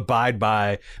have to abide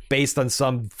by, based on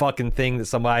some fucking thing that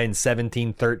somebody in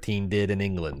 1713 did in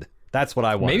England. That's what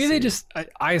I want. Maybe they just,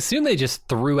 I assume they just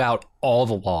threw out all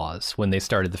the laws when they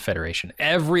started the Federation.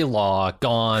 Every law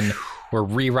gone. We're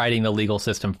rewriting the legal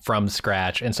system from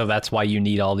scratch. And so that's why you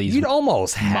need all these You'd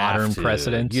almost modern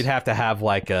precedents. You'd have to have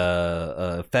like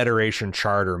a Federation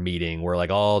charter meeting where like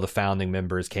all the founding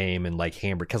members came and like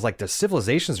hammered, because like the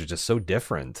civilizations are just so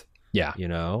different. Yeah. You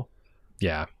know?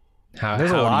 Yeah.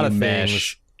 There's a lot of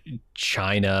things.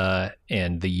 China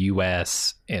and the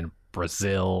US and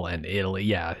Brazil and Italy.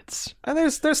 Yeah, and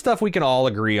there's stuff we can all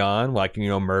agree on, like, you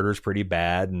know, murder's pretty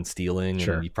bad and stealing,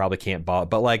 sure, and you probably can't buy,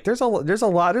 but like there's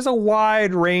a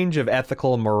wide range of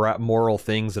ethical and moral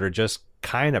things that are just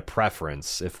kind of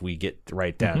preference if we get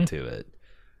right down to it.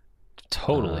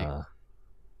 Totally.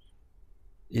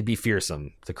 It'd be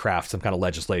fearsome to craft some kind of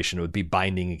legislation. It would be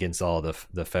binding against all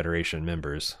the Federation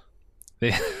members.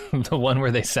 The one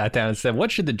where they sat down and said,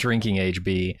 what should the drinking age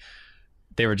be?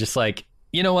 They were just like,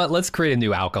 you know what? Let's create a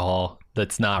new alcohol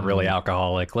that's not really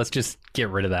alcoholic. Let's just get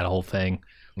rid of that whole thing.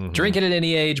 Drink it at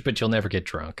any age, but you'll never get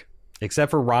drunk.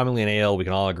 Except for Romulan ale, we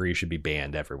can all agree should be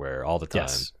banned everywhere all the time.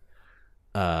 Yes.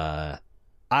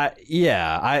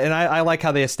 I like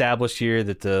how they established here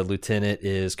that the lieutenant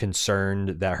is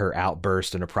concerned that her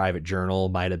outburst in a private journal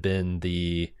might have been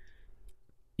the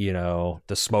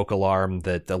smoke alarm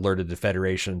that alerted the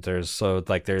Federation. There's a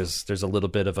little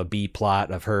bit of a B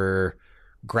plot of her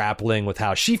grappling with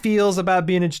how she feels about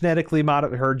being her genetically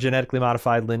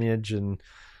modified lineage and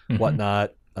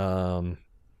whatnot. And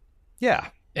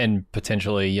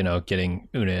potentially, getting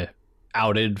Una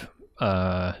outed.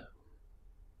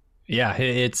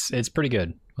 It's pretty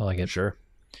good. I like it. Sure.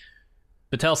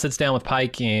 Batel sits down with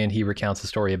Pike and he recounts the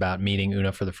story about meeting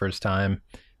Una for the first time.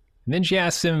 And then she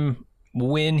asks him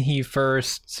when he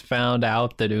first found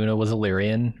out that Una was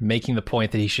Illyrian, making the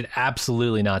point that he should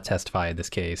absolutely not testify in this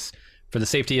case for the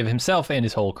safety of himself and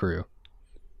his whole crew.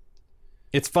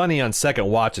 It's funny, on second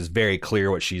watch, it's very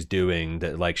clear what she's doing.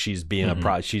 That like she's being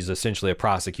she's essentially a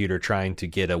prosecutor trying to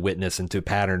get a witness into a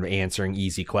pattern of answering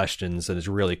easy questions, and is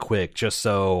really quick, just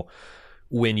so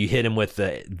when you hit him with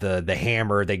the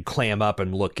hammer, they clam up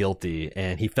and look guilty.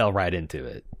 And he fell right into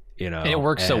it, And it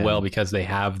works so well because they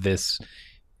have this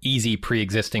easy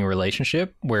pre-existing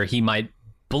relationship where he might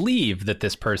believe that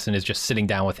this person is just sitting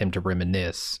down with him to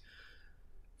reminisce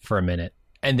for a minute,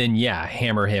 and then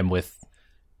hammer him with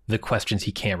the questions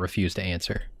he can't refuse to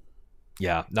answer.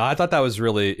 Yeah, no, I thought that was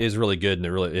really good, and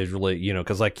it really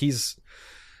because like he's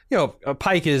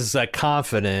Pike is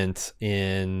confident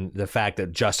in the fact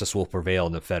that justice will prevail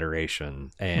in the Federation,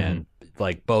 and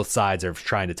like both sides are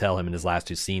trying to tell him in his last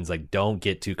two scenes, like, don't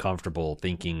get too comfortable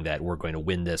thinking that we're going to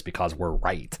win this because we're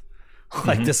right.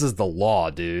 Like, this is the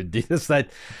law, dude. It's that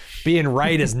being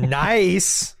right is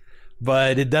nice,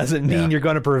 but it doesn't mean you're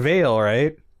going to prevail,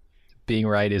 right? Being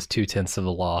right is 2/10 of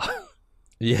the law.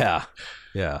 Yeah.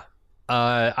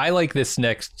 I like this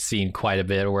next scene quite a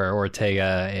bit, where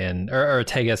Ortegas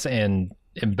and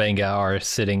Mbenga are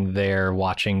sitting there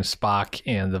watching Spock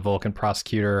and the Vulcan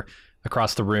prosecutor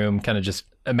across the room, kind of just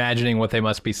imagining what they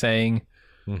must be saying.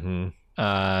 And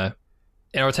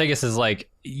Ortegas is like,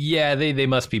 yeah, they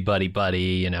must be buddy.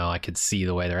 I could see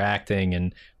the way they're acting.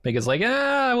 And Mbenga's like,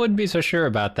 I wouldn't be so sure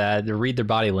about that. To read their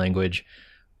body language.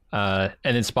 And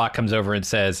then Spock comes over and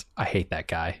says, I hate that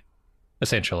guy,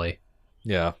 essentially.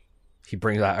 Yeah. He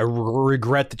brings out, I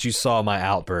regret that you saw my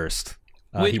outburst.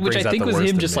 Which I think was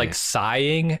him just like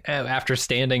sighing after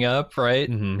standing up, right?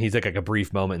 He's like a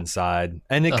brief moment inside.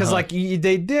 And because like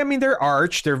they're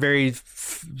arched, they're very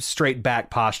straight back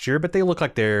posture, but they look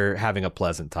like they're having a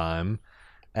pleasant time.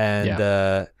 And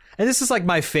this is like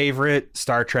my favorite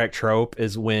Star Trek trope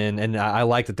is when, and I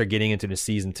like that they're getting into the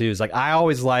season 2, is like, I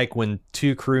always like when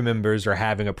two crew members are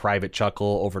having a private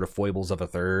chuckle over the foibles of a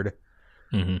third.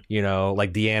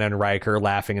 Like Deanna and Riker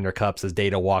laughing in their cups as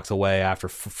Data walks away after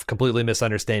completely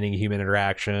misunderstanding human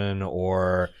interaction,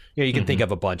 or you can think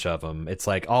of a bunch of them. It's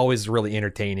like always really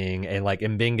entertaining, and like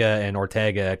Mbenga and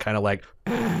Ortega kind of like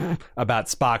about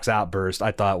Spock's outburst,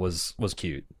 I thought was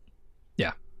cute.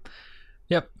 Yeah.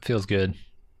 Yep, feels good.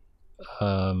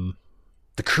 The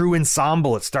crew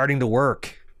ensemble, it's starting to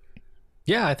work.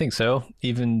 Yeah, I think so.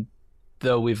 Even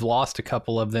though we've lost a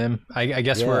couple of them, I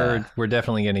guess we're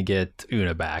definitely going to get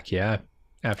Una back. Yeah.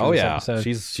 After this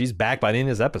episode. She's back by the end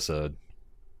of this episode.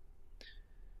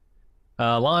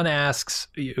 Lon asks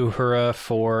Uhura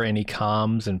for any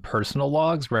comms and personal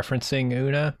logs referencing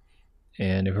Una,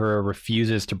 and Uhura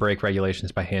refuses to break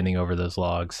regulations by handing over those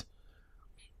logs.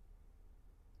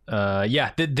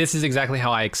 This is exactly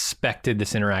how I expected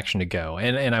this interaction to go,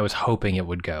 and I was hoping it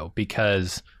would go,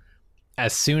 because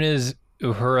as soon as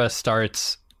Uhura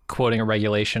starts quoting a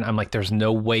regulation, I'm like, there's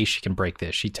no way she can break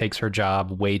this. She takes her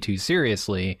job way too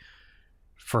seriously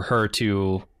for her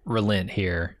to relent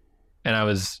here. And I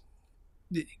was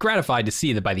gratified to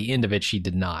see that by the end of it, she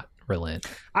did not relent.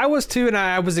 I was too, and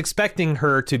I was expecting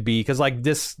her to be, because like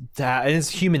this, it's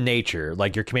human nature.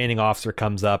 Like your commanding officer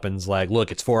comes up and is like,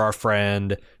 look, it's for our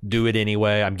friend, do it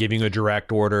anyway, I'm giving you a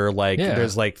direct order. Like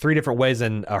there's like 3 different ways,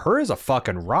 and her is a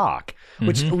fucking rock,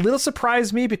 which a little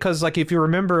surprised me, because like if you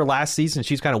remember last season,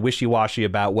 she's kind of wishy-washy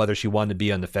about whether she wanted to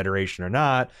be on the Federation or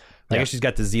not. I guess she's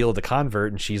got the zeal of the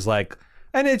convert, and she's like,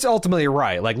 and it's ultimately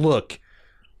right, like, look,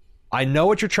 I know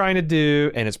what you're trying to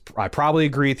do, and I probably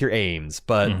agree with your aims,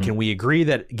 but can we agree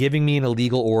that giving me an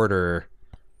illegal order,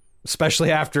 especially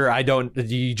after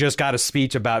you just got a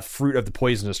speech about fruit of the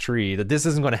poisonous tree, that this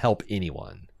isn't going to help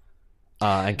anyone,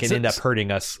 and can end up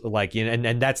hurting us, like,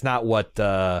 and that's not what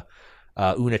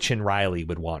Una Chin Riley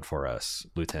would want for us,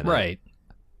 Lieutenant. Right.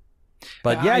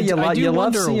 But yeah, you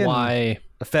love seeing why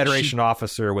a Federation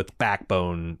officer with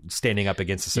backbone standing up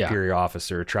against a superior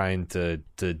officer trying to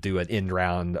do an end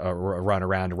round, run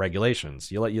around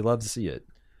regulations. You love to see it,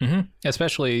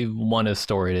 especially one as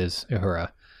storied as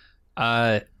Uhura.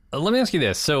 Let me ask you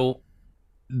this: so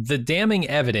the damning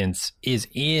evidence is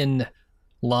in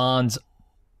Lon's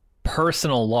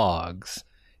personal logs.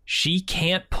 She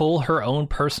can't pull her own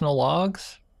personal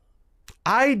logs?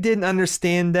 I didn't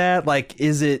understand that. Like,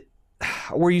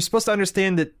 were you supposed to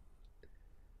understand that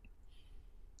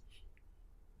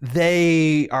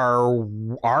they are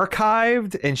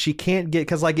archived and she can't get,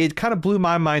 because like it kind of blew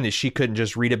my mind that she couldn't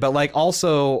just read it, but like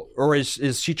also, or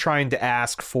is she trying to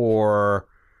ask for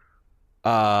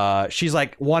she's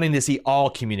like wanting to see all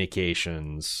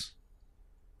communications,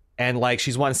 and like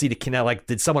she's wanting to see like,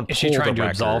 did someone pull, is she trying to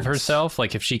records? absolve herself?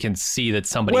 Like if she can see that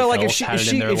somebody else had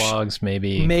it in their logs,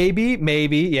 maybe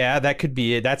yeah, that could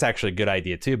be it. That's actually a good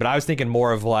idea too, but I was thinking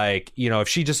more of like, if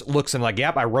she just looks and like,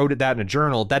 yep, I wrote that in a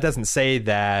journal, that doesn't say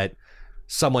that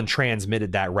someone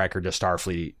transmitted that record to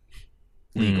Starfleet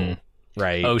legal,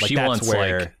 right? Oh, like, she wants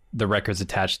like the records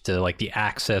attached to like the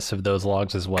access of those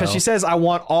logs as well, because she says, I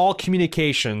want all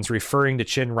communications referring to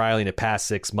Chin Riley in the past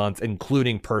 6 months,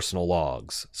 including personal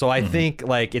logs. So I think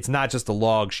like it's not just the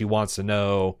log, she wants to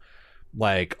know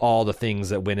like all the things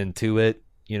that went into it.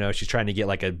 She's trying to get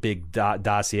like a big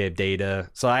dossier of data.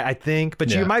 So I think, but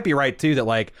you might be right too, that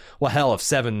like, well, hell, if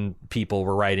 7 people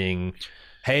were writing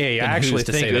Hey, I actually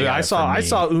think I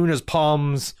saw Una's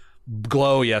palms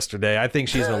glow yesterday. I think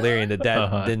she's an Illyrian.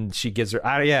 Then she gives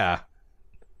her. Yeah.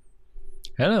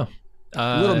 I don't know.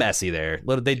 A little messy there.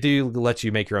 They do let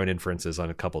you make your own inferences on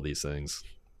a couple of these things.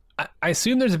 I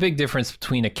assume there's a big difference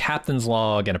between a captain's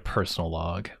log and a personal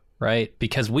log, right?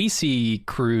 Because we see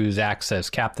crews access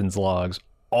captain's logs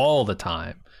all the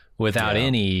time without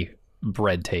any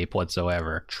red tape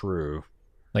whatsoever. True.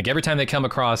 Like every time they come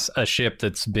across a ship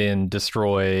that's been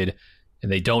destroyed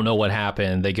and they don't know what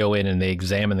happened, they go in and they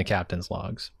examine the captain's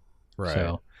logs. Right.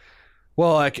 So,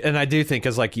 well, and I do think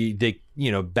because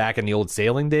back in the old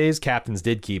sailing days, captains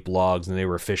did keep logs and they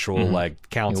were official like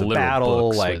counts of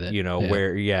battle, like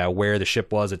where the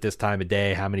ship was at this time of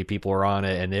day, how many people were on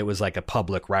it, and it was like a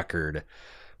public record.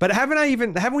 But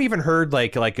haven't we even heard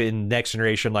like in Next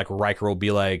Generation, like Riker will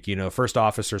be like, first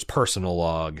officer's personal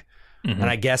log. And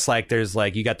I guess like there's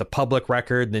like you got the public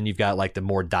record, and then you've got like the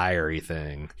more diary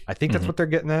thing. I think that's what they're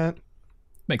getting at.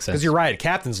 Makes sense. Because you're right, a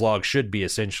captain's log should be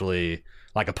essentially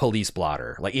like a police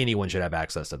blotter. Like anyone should have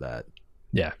access to that.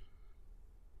 Yeah.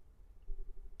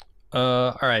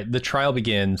 All right. The trial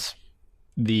begins.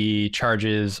 The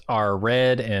charges are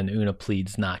read, and Una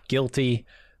pleads not guilty.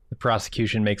 The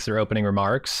prosecution makes their opening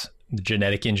remarks. The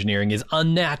genetic engineering is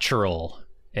unnatural,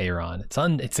 Aaron.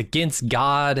 It's against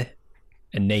God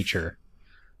and nature.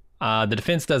 The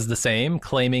defense does the same,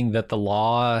 claiming that the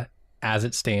law as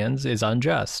it stands is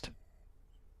unjust.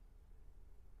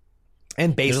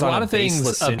 And based on a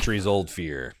baseless centuries-old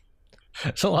fear.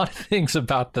 There's a lot of things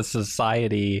about the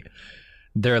society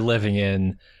they're living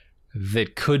in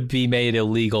that could be made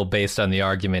illegal based on the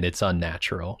argument it's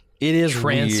unnatural. It is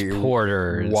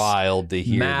transporters, weird, wild to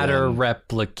hear matter them.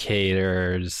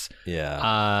 replicators.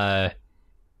 Yeah.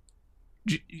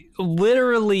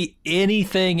 Literally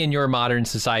anything in your modern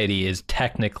society is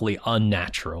technically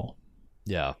unnatural.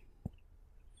 Yeah.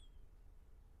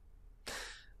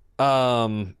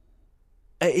 The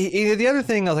other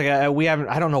thing I was like,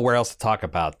 I don't know where else to talk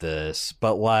about this,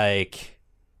 but like,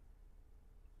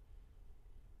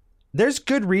 there's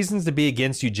good reasons to be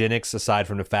against eugenics aside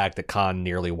from the fact that Khan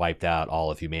nearly wiped out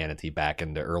all of humanity back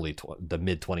in the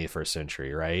mid 21st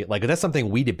century, right? Like that's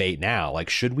something we debate now. Like,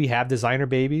 should we have designer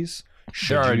babies?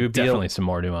 There are definitely some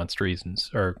more nuanced reasons.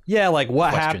 Like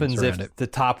what happens if the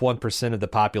top 1% of the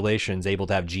population is able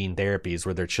to have gene therapies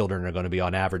where their children are going to be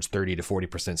on average 30 to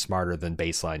 40% smarter than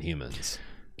baseline humans?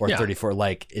 Or 34,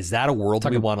 like, is that a world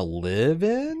we want to live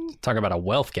in? Talk about a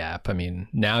wealth gap. I mean,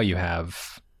 now you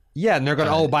have... Yeah, and they're going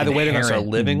to, by the way, they're going to start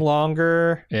living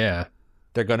longer. Yeah.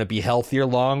 They're going to be healthier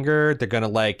longer. They're going to,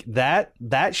 like, that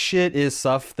shit is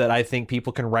stuff that I think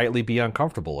people can rightly be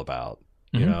uncomfortable about,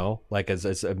 you know? Like,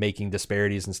 as making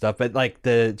disparities and stuff. But, like,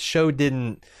 the show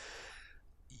didn't,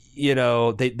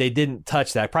 they didn't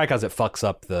touch that, probably because it fucks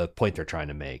up the point they're trying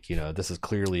to make. This is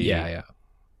clearly... Yeah.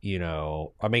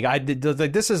 I mean, I did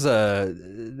like I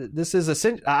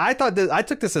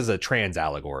took this as a trans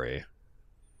allegory.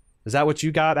 Is that what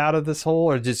you got out of this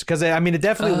whole, or just because I mean, it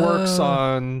definitely works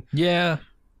on many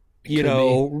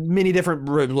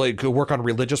different like work on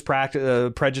religious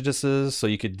prejudices. So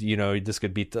you could this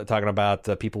could be talking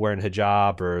about people wearing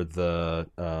hijab or the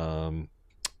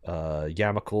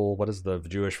yarmulke. What is the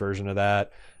Jewish version of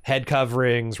that? Head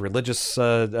coverings, religious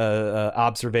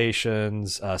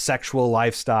observations, sexual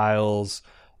lifestyles,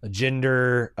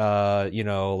 gender.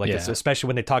 Especially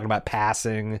when they're talking about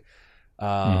passing.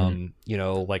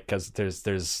 Like because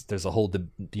there's a whole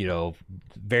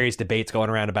various debates going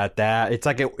around about that. It's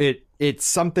like it's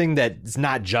something that's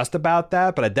not just about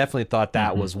that, but I definitely thought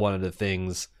that was one of the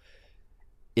things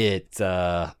it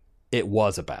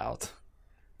was about.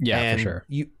 Yeah, and for sure.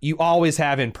 You always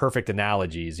have imperfect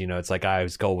analogies. It's like I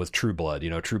always go with True Blood.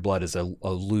 True Blood is a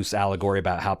loose allegory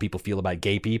about how people feel about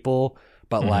gay people.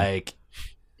 But like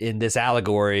in this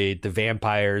allegory, the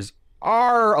vampires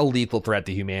are a lethal threat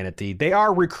to humanity. They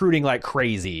are recruiting like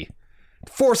crazy,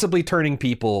 forcibly turning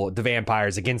people, the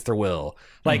vampires, against their will.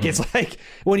 Like it's like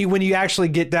when you actually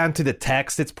get down to the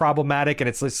text, it's problematic, and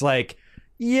it's just like,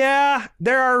 yeah,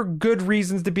 there are good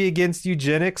reasons to be against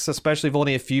eugenics, especially if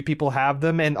only a few people have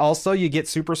them. And also you get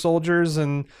super soldiers,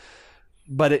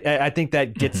 but I think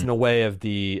that gets in the way of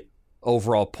the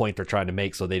overall point they're trying to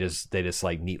make. So they just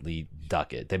like neatly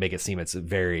duck it. They make it seem it's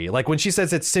very, like when she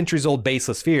says it's centuries old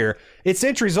baseless fear, it's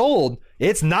centuries old.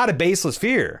 It's not a baseless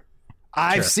fear.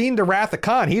 I've seen the Wrath of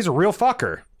Khan. He's a real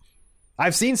fucker.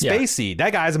 I've seen Spacey.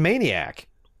 That guy's a maniac.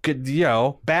 Could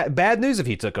bad news if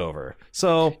he took over.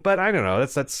 So, but I don't know.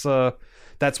 That's what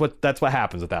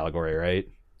happens with allegory, right?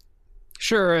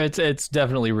 Sure, it's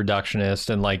definitely reductionist,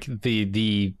 and like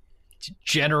the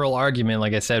general argument,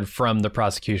 like I said, from the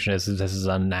prosecution is this is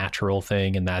a unnatural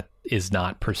thing, and that is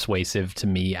not persuasive to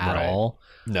me at all.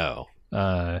 No.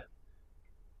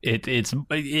 It's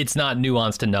not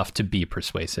nuanced enough to be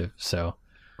persuasive. So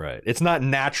right, it's not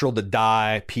natural to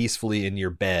die peacefully in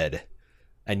your bed,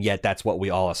 and yet that's what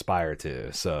we all aspire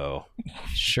to. So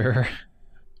sure,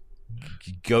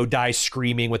 go die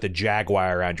screaming with a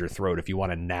jaguar around your throat if you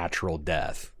want a natural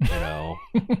death. You know,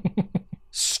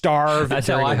 starve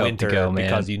during the winter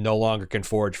because you no longer can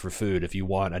forage for food. If you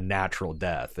want a natural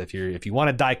death, if you want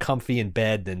to die comfy in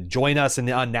bed, then join us in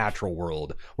the unnatural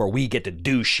world where we get to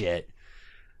do shit.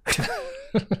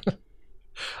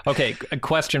 Okay, a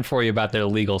question for you about the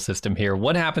legal system here.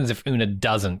 What happens if Una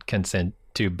doesn't consent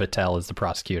to Battelle as the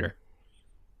prosecutor?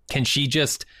 Can she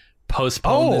just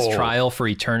postpone this trial for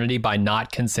eternity by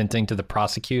not consenting to the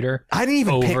prosecutor? I didn't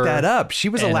even pick that up. She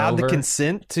was allowed to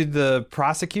consent to the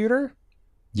prosecutor?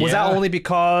 Yeah. Was that only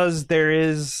because there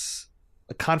is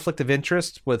a conflict of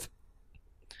interest with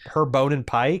her, Bone, and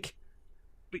Pike?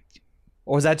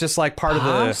 Or was that just like part of the...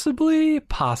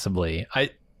 Possibly.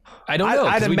 I don't know,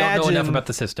 because we don't know enough about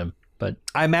the system. But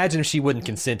I imagine if she wouldn't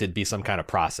consent, it'd be some kind of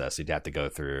process you'd have to go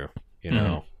through, you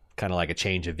know, kind of like a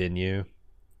change of venue.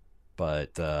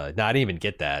 But no, I didn't even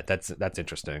get that. That's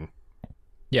interesting.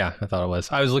 Yeah, I thought it was.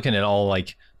 I was looking at all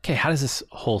like, okay, how does this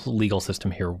whole legal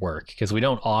system here work? Because we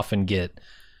don't often get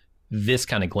this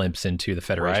kind of glimpse into the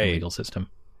Federation legal system.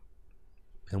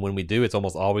 And when we do, it's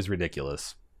almost always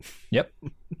ridiculous. Yep.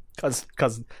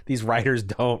 Because these writers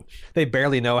they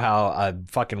barely know how a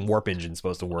fucking warp engine's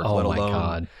supposed to work, let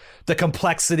alone the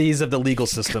complexities of the legal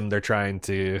system they're trying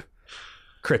to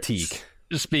critique.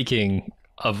 Speaking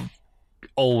of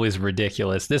always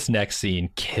ridiculous, this next scene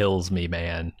kills me,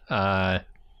 man.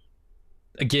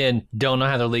 Again, don't know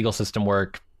how their legal system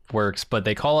works, but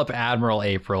they call up Admiral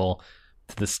April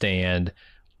to the stand.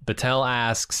 Battelle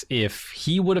asks if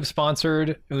he would have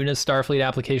sponsored Una's Starfleet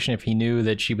application if he knew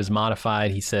that she was modified.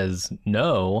 He says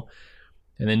no.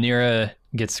 And then Nira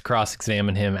gets to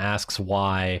cross-examine him, asks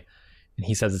why, and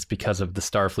he says it's because of the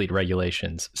Starfleet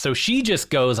regulations. So she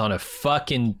just goes on a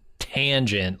fucking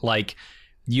tangent like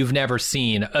you've never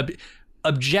seen.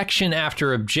 Objection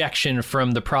after objection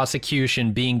from the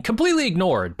prosecution being completely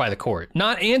ignored by the court,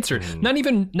 not answered, not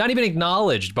even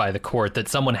acknowledged by the court that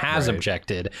someone has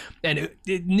objected. And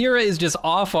Nira is just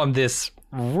off on this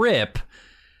rip.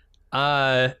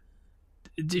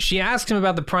 She asks him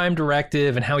about the Prime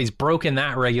Directive and how he's broken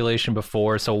that regulation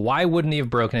before. So why wouldn't he have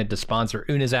broken it to sponsor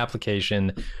Una's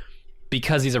application?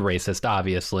 Because he's a racist,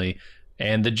 obviously.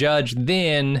 And the judge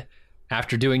then,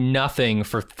 after doing nothing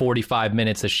for 45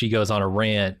 minutes as she goes on a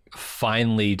rant,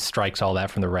 finally strikes all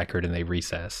that from the record and they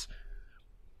recess.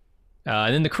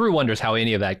 And then the crew wonders how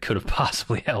any of that could have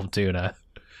possibly helped Una,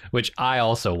 which I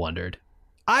also wondered.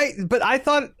 But I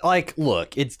thought, like,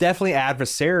 look, it's definitely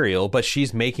adversarial, but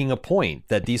she's making a point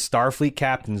that these Starfleet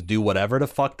captains do whatever the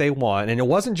fuck they want. And it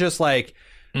wasn't just like,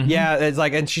 yeah, it's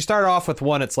like, and she started off with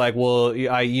one. It's like, well,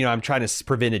 I'm trying to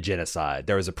prevent a genocide.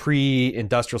 There was a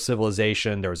pre-industrial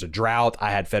civilization. There was a drought.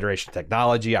 I had Federation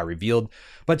technology. I revealed,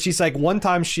 but she's like, one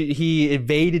time he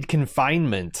evaded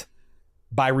confinement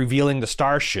by revealing the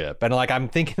starship, and like I'm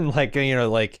thinking, like,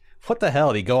 like what the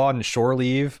hell? Did he go on shore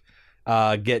leave,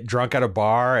 get drunk at a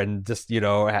bar, and just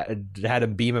had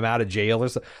him beam him out of jail or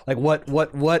something? Like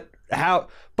what? How?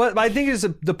 But I think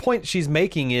the point she's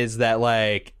making is that,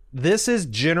 like, this is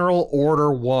General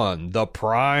Order 1, the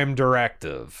Prime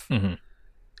Directive. And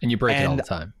you break it all the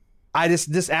time.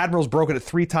 This admiral's broken it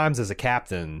 3 times as a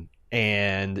captain,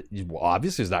 and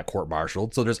obviously he's not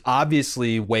court-martialed, so there's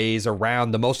obviously ways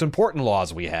around the most important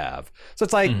laws we have. So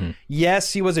it's like,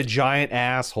 yes, he was a giant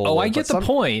asshole. Oh, I get the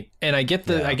point, and I get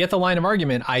the line of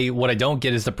argument. What I don't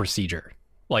get is the procedure.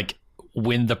 Like,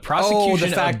 when the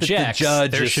prosecution objects,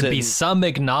 there should be some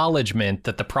acknowledgement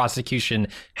that the prosecution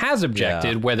has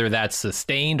objected, whether that's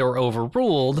sustained or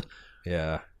overruled.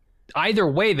 Yeah. Either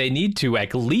way, they need to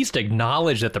at least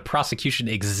acknowledge that the prosecution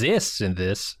exists in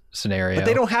this scenario. But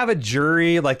they don't have a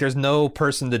jury. Like, there's no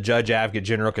person the judge advocate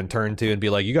general can turn to and be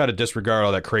like, you got to disregard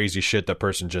all that crazy shit that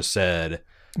person just said.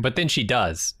 But then she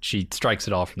does. She strikes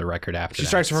it all from the record after She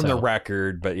strikes it from the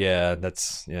record, but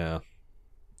that's. Yeah.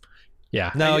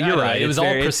 No, you're right. It was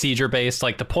all procedure based.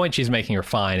 Like, the point she's making are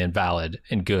fine and valid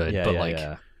and good.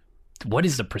 What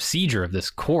is the procedure of this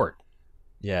court?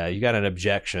 Yeah, you got an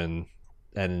objection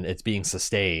and it's being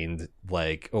sustained.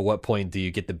 Like, at what point do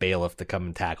you get the bailiff to come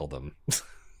and tackle them?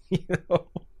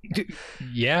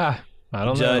 Yeah, I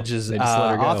don't know. Judge is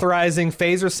authorizing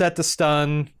phaser set to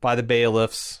stun by the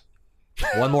bailiffs.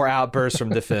 One more outburst from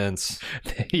defense.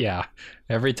 Yeah.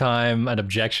 Every time an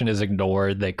objection is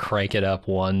ignored, they crank it up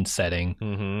one setting.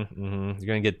 You're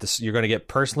gonna get this. You're gonna get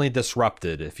personally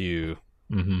disrupted if you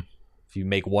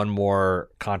make one more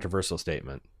controversial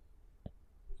statement.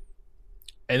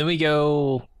 And then we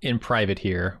go in private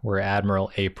here, where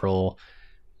Admiral April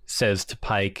says to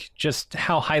Pike just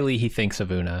how highly he thinks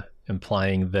of Una,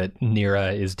 implying that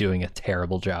Neera is doing a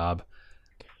terrible job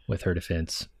with her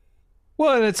defense.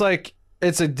 Well, and it's like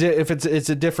it's a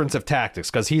difference of tactics,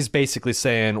 because he's basically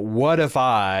saying, what if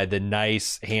I, the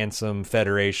nice, handsome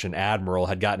Federation admiral,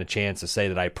 had gotten a chance to say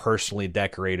that I personally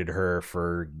decorated her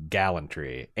for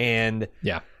gallantry? And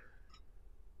yeah,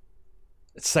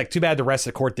 it's like, too bad the rest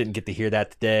of the court didn't get to hear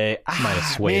that today. Might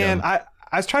have swayed him. I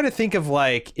was trying to think of,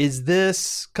 like, is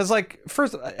this because, like,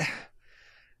 first,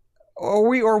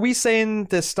 are we saying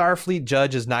the Starfleet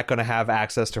judge is not going to have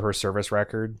access to her service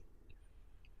record?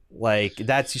 Like,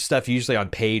 that's stuff usually on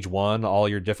page 1, all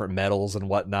your different medals and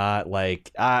whatnot. Like,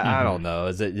 I don't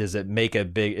know. Does it make a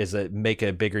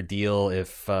bigger deal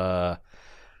if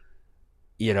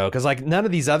because, like, none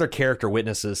of these other character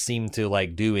witnesses seem to,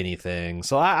 like, do anything.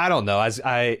 So I don't know.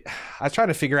 I was trying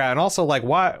to figure out, and also, like,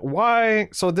 why.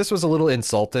 So this was a little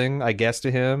insulting, I guess,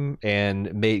 to him,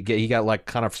 and he got, like,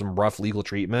 kind of some rough legal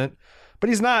treatment, but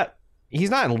he's not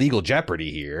in legal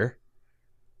jeopardy here.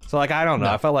 So, like, I don't know.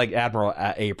 No. I felt like Admiral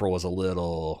April was a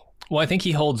little... Well, I think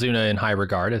he holds Una in high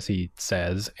regard, as he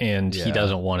says, and he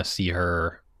doesn't want to see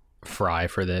her fry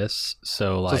for this.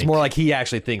 So it's more like he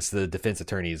actually thinks the defense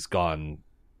attorney's gone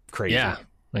crazy. Yeah,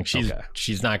 like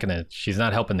she's not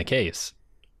helping the case.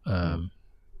 But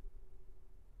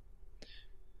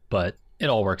it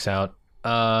all works out.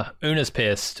 Una's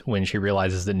pissed when she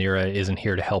realizes that Neera isn't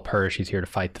here to help her. She's here to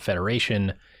fight the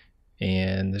Federation.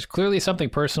 And there's clearly something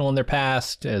personal in their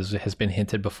past, as has been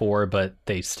hinted before, but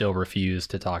they still refuse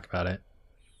to talk about it.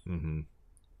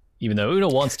 Even though Una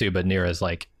wants to, but Neera's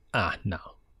like, no.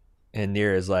 And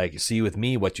Neera's like, see, with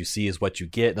me, what you see is what you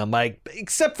get. And I'm like,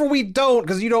 except for we don't,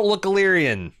 because you don't look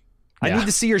Illyrian. I need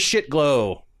to see your shit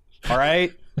glow. All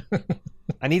right?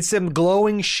 I need some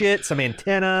glowing shit, some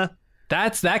antenna.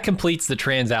 That completes the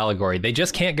trans allegory. They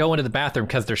just can't go into the bathroom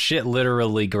because their shit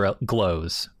literally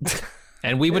glows.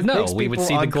 And we would know. We would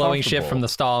see the glowing shit from the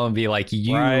stall and be like,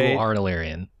 you are an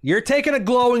Illyrian. You're taking a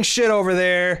glowing shit over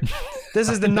there. This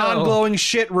is the non-glowing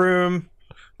shit room.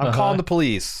 I'm calling the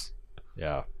police.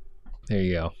 Yeah. There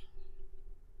you go.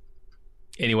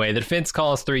 Anyway, the defense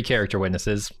calls 3 character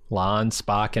witnesses, Lon,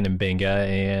 Spock, and M'Benga,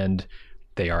 and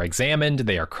they are examined.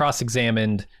 They are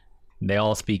cross-examined. They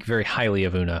all speak very highly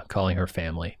of Una, calling her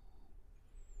family.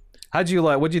 What do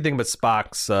you think about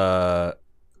Spock's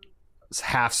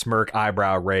half smirk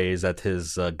eyebrow raise at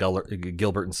his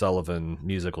Gilbert and Sullivan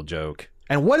musical joke?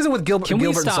 And what is it with Gilbert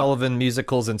and Sullivan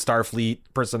musicals and Starfleet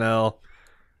personnel?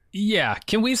 Yeah,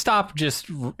 can we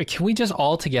just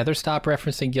all together stop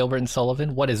referencing Gilbert and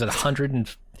Sullivan? What is it,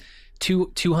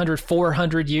 200,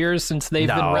 400 years since they've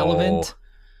been relevant?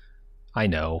 I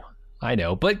know,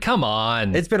 but come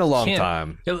on. It's been a long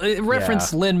time.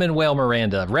 Reference Lin-Manuel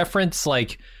Miranda. Reference,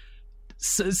 like,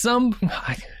 some...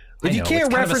 If you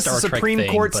can't reference the Supreme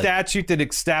Court statute that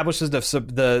establishes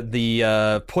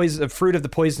the poison fruit of the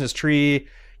poisonous tree,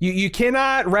 you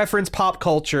cannot reference pop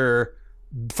culture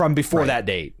from before that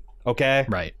date. Okay?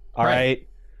 Right. All right.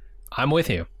 I'm with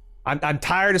you. I'm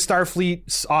tired of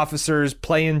Starfleet officers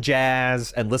playing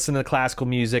jazz and listening to classical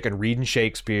music and reading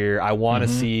Shakespeare. I want to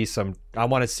see some. I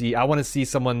want to see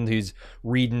someone who's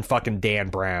reading fucking Dan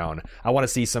Brown. I want to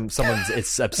see someone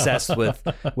it's obsessed with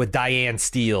Diane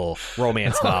Steele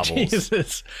romance novels.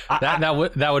 Jesus, that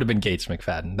would have been Gates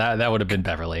McFadden. That would have been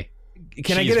Beverly.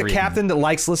 Can I get a captain that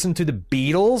likes listening to the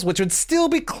Beatles, which would still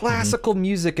be classical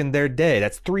music in their day?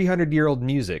 That's 300-year-old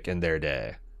music in their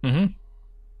day.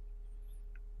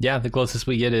 Yeah, the closest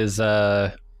we get is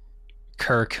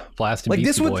Kirk blasting. Like, Beastie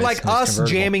this would Boys like us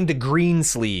jamming to Green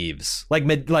Sleeves, like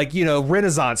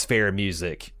Renaissance fair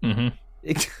music.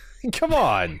 Come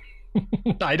on.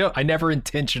 I never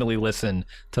intentionally listen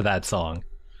to that song.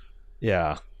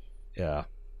 Yeah.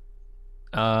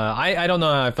 I don't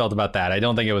know how I felt about that. I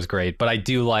don't think it was great, but I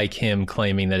do like him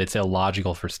claiming that it's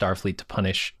illogical for Starfleet to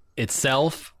punish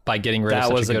itself by getting rid of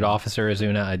such a good officer as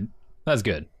Una. That's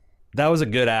good. That was a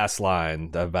good ass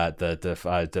line about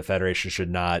the Federation should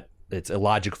not. It's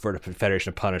illogical for the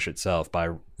Federation to punish itself by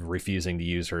refusing to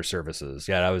use her services.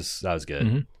 Yeah, that was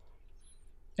good.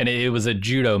 And it was a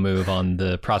judo move on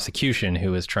the prosecution,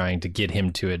 who was trying to get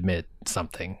him to admit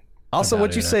something. Also,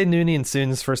 what'd you say Nooney and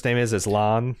Soon's first name is? It's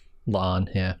Lon? Lon,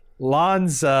 yeah.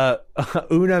 Lon's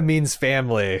Una means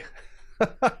family.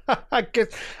 I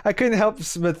couldn't help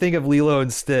but think of Lilo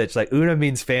and Stitch. Like, Una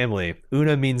means family.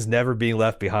 Una means never being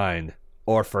left behind.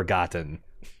 or forgotten.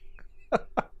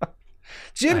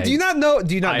 Jim, do you not know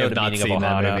the meaning of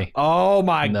Ohana? Oh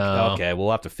my god. Okay,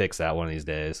 we'll have to fix that one of these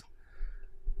days.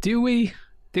 Do we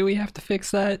have to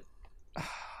fix that?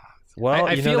 Well,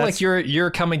 I feel like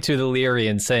you're coming to the Leary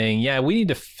and saying, "Yeah, we need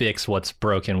to fix what's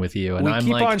broken with you." And I'm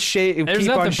like, keep on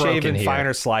shaving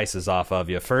finer slices off of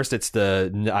you. First, it's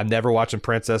I'm never watching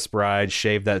Princess Bride.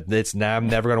 Shave that. I'm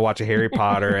never going to watch a Harry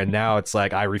Potter. And now it's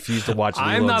like I refuse to watch.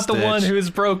 I'm not the one who is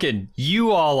broken.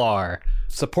 You all are.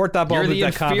 Support that ball. If you'd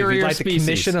like to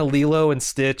commission a Lilo and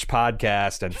Stitch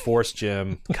podcast and force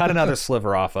Jim cut another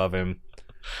sliver off of him.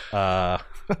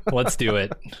 Let's do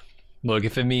it. Look,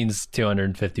 if it means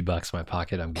 $250 in my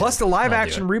pocket, I'm good. Plus, the live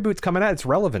action reboot's coming out. It's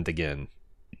relevant again.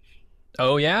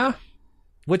 Oh, yeah?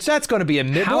 Which that's going to be a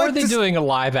mid. How are they doing a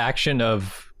live action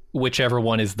of whichever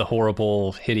one is the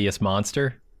horrible, hideous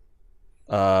monster?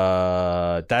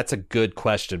 That's a good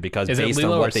question because based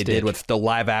on what they did with the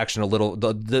live action,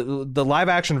 the live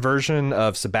action version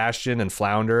of Sebastian and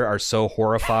Flounder are so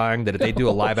horrifying that if they do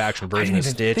a live action version of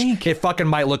Stitch, it fucking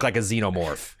might look like a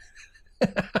xenomorph.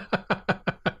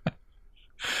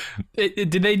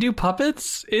 Did they do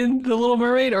puppets in The Little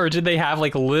Mermaid, or did they have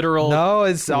like literal? No,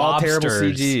 it's all terrible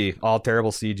lobsters? CG. All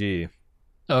terrible CG.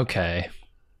 Okay,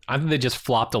 I think they just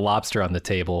flopped a lobster on the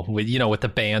table with with the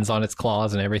bands on its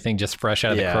claws and everything, just fresh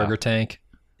out of the Kroger tank.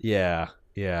 Yeah.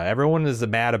 Everyone is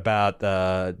mad about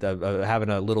having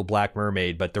a little black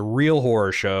mermaid, but the real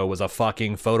horror show was a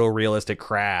fucking photorealistic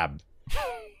crab.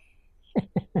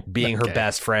 Being her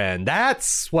best friend.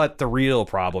 That's what the real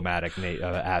problematic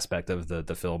aspect of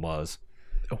the film was.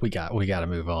 We got to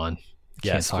move on.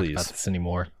 Yes, Can't please. talk about this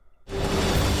anymore.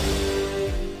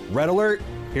 Red alert.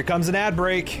 Here comes an ad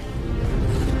break.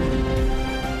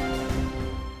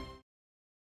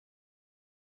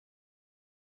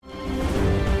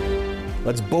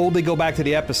 Let's boldly go back to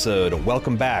the episode.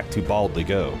 Welcome back to Baldly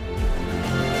Go.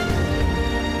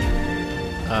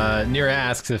 Nira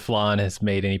asks if Lon has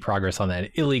made any progress on that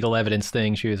illegal evidence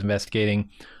thing she was investigating.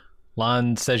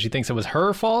 Lon says she thinks it was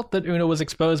her fault that Una was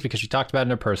exposed because she talked about it in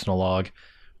her personal log.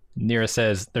 Nira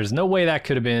says there's no way that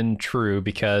could have been true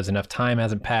because enough time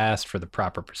hasn't passed for the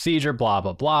proper procedure, blah,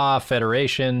 blah, blah,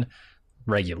 federation,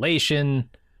 regulation.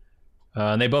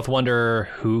 And they both wonder,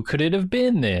 who could it have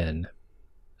been then?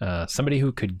 Somebody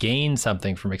who could gain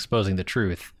something from exposing the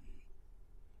truth.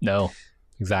 No,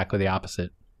 exactly the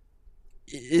opposite.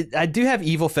 I do have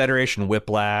Evil Federation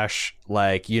whiplash.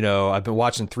 Like, I've been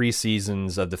watching 3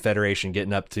 seasons of the Federation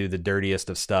getting up to the dirtiest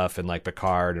of stuff and like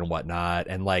Picard and whatnot.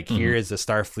 And like, here is a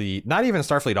Starfleet, not even a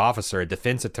Starfleet officer, a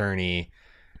defense attorney,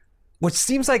 which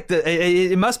seems like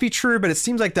it must be true, but it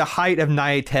seems like the height of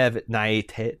naivete.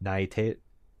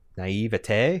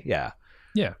 Yeah.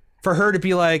 Yeah. For her to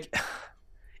be like,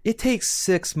 it takes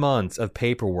 6 months of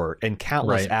paperwork and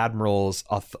countless admirals'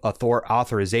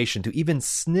 authorization to even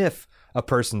sniff a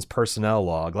person's personnel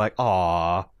log. Like,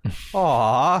 aw.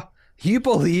 You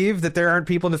believe that there aren't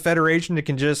people in the Federation that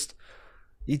can just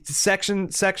section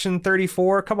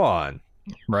 34? Come on.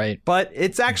 Right. But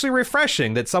it's actually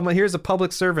refreshing that here's a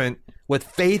public servant with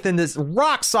faith in this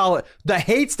rock solid that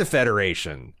hates the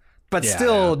Federation, but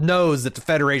still knows that the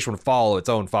Federation would follow its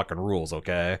own fucking rules.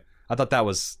 Okay. I thought that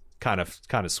was kind of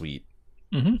sweet.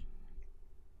 Mm-hmm.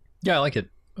 Yeah, I like it.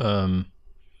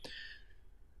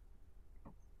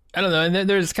 I don't know. And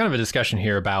there's kind of a discussion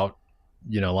here about,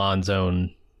 Lon's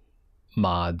own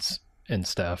mods and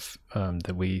stuff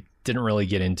that we didn't really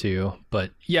get into.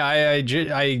 But yeah, I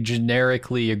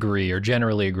generally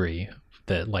agree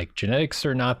that like genetics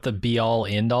are not the be all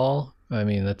end all. I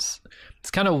mean, it's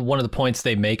kind of one of the points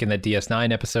they make in that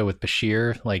DS9 episode with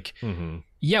Bashir. Like,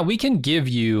 yeah, we can give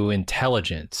you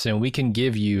intelligence and we can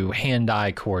give you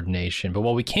hand-eye coordination, but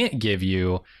what we can't give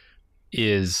you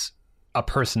is a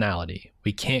personality.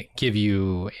 We can't give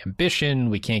you ambition.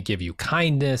 We can't give you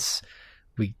kindness.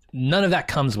 None of that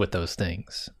comes with those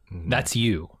things. That's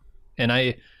you. And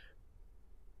I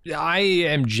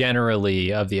am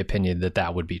generally of the opinion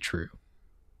that would be true.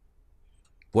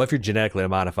 What if you're genetically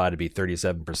modified to be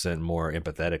 37% more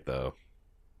empathetic, though?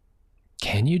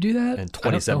 Can you do that? And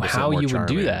 27% more charming. How you would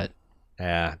do that?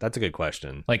 Yeah, that's a good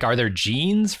question. Like, are there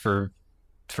genes for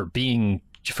telling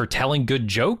good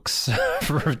jokes,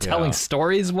 for telling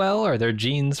stories well? Are there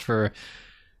genes for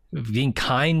being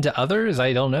kind to others?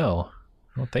 I don't know.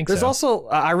 I don't think There's also,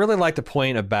 I really like the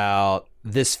point about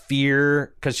this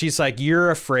fear, because she's like, you're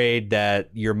afraid that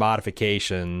your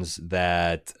modifications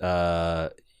that,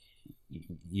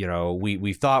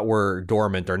 we thought were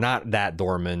dormant are not that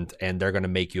dormant, and they're going to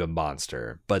make you a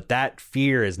monster. But that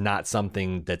fear is not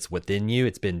something that's within you.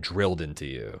 It's been drilled into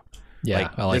you. Yeah,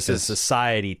 this is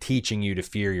society teaching you to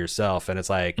fear yourself. And it's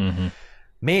like,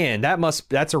 man,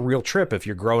 that's a real trip if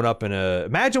you're growing up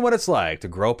imagine what it's like to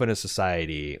grow up in a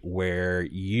society where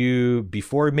you,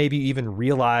 before maybe even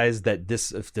realize that this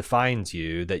defines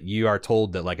you, that you are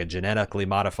told that like a genetically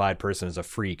modified person is a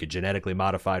freak, a genetically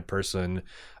modified person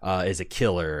is a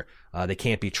killer, they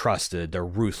can't be trusted, they're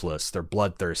ruthless, they're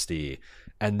bloodthirsty,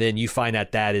 and then you find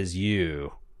out that is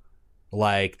you.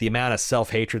 Like, the amount of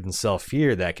self-hatred and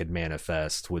self-fear that could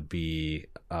manifest would be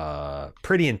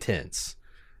pretty intense.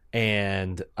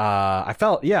 And I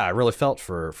really felt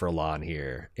for Lon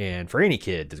here, and for any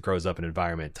kid that grows up in an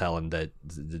environment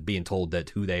being told that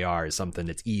who they are is something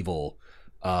that's evil.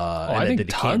 I think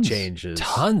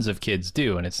tons of kids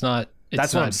do, and it's not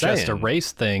just a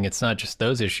race thing. It's not just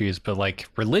those issues, but like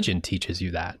religion teaches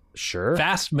you that. Sure,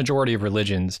 vast majority of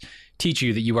religions teach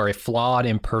you that you are a flawed,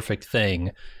 imperfect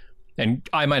thing. And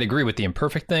I might agree with the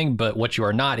imperfect thing, but what you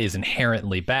are not is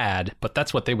inherently bad. But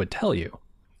that's what they would tell you.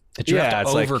 That you have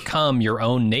to overcome your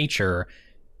own nature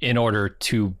in order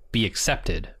to be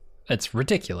accepted. It's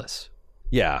ridiculous.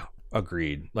 Yeah,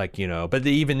 agreed. Like, but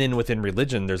even within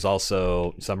religion, there's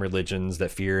also some religions that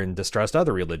fear and distrust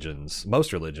other religions,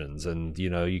 most religions. And, you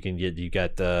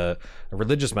got a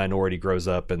religious minority grows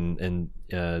up in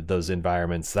those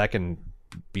environments. That can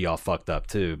be all fucked up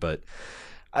too. But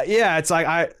it's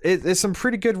like it's some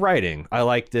pretty good writing. I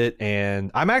liked it,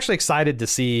 and I'm actually excited to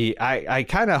see. I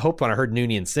kind of hoped when I heard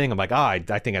Noonien sing, I'm like, I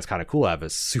think that's kind of cool. I have a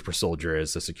super soldier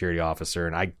as a security officer,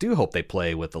 and I do hope they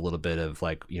play with a little bit of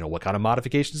like, what kind of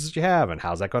modifications did you have, and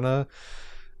how's that gonna,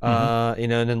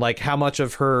 and then like how much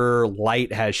of her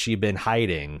light has she been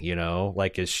hiding?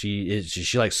 Like is she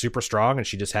like super strong and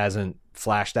she just hasn't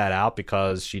flashed that out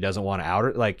because she doesn't want to out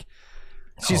it? Like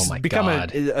she's become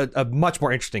a much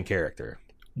more interesting character.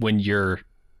 When your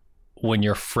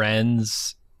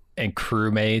friends and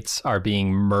crewmates are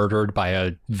being murdered by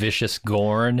a vicious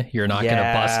Gorn, you're not going to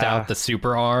bust out the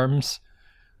super arms.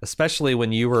 Especially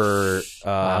when you were...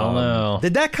 I don't know.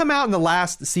 Did that come out in the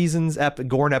last season's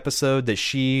Gorn episode that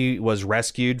she was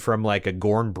rescued from like a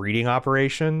Gorn breeding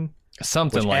operation?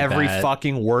 Something like that. Every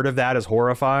fucking word of that is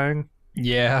horrifying.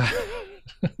 Yeah.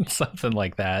 Something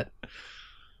like that.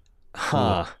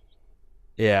 Huh. Cool.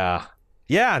 Yeah.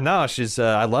 Yeah, no, she's,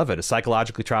 I love it. A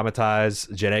psychologically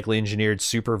traumatized, genetically engineered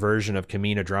super version of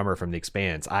Kamina Drummer from The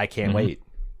Expanse. I can't wait.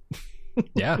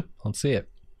 Yeah, let's see it.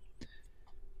 All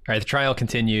right, the trial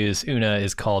continues. Una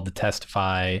is called to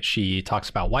testify. She talks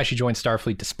about why she joined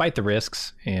Starfleet despite the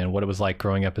risks and what it was like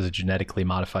growing up as a genetically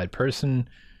modified person.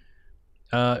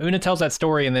 Una tells that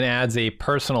story and then adds a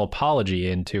personal apology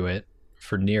into it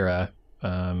for Nira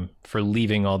for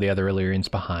leaving all the other Illyrians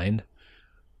behind.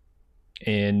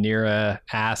 And Nira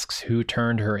asks who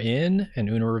turned her in, and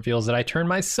Una reveals that I turned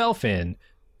myself in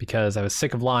because I was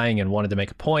sick of lying and wanted to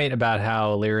make a point about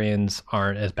how Illyrians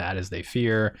aren't as bad as they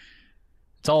fear.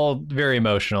 It's all very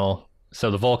emotional,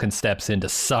 so the Vulcan steps in to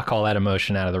suck all that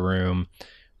emotion out of the room,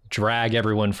 drag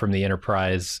everyone from the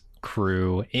Enterprise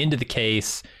crew into the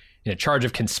case in a charge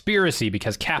of conspiracy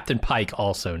because Captain Pike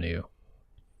also knew.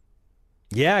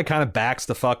 Yeah, it kind of backs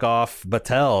the fuck off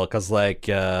Battelle because, like,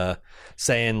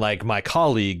 saying, like, my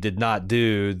colleague did not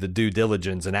do the due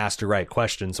diligence and ask the right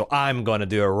question, so I'm going to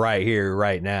do it right here,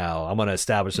 right now. I'm going to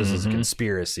establish this as a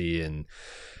conspiracy, and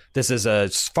this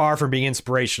is far from being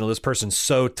inspirational. This person's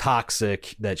so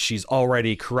toxic that she's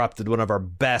already corrupted one of our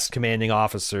best commanding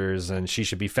officers, and she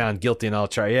should be found guilty and all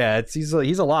charges. Yeah,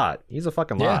 he's a lot. He's a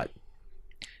fucking lot.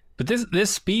 But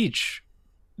this speech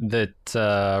that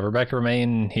Rebecca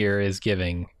Romaine here is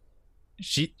giving,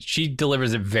 she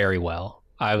delivers it very well.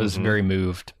 I was very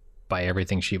moved by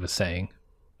everything she was saying,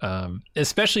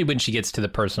 especially when she gets to the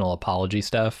personal apology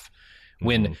stuff.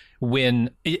 When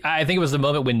I think it was the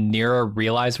moment when Nira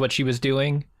realized what she was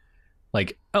doing,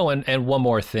 like, oh, and one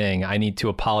more thing, I need to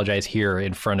apologize here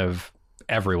in front of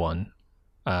everyone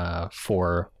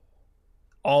for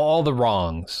all the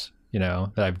wrongs,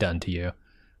 that I've done to you.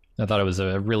 I thought it was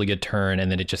a really good turn,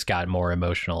 and then it just got more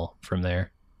emotional from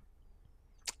there.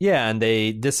 Yeah, and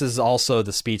this is also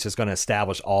the speech that's going to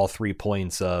establish all 3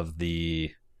 points of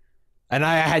the... And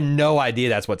I had no idea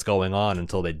that's what's going on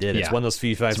until they did. It's one of those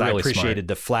few times really I appreciated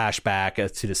the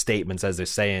flashback to the statements as they're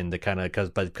saying, the kind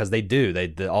of because they do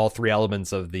all 3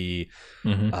 elements of the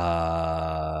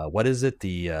what is it,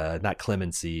 the not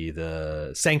clemency,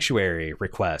 the sanctuary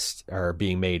request are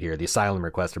being made here, the asylum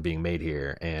requests are being made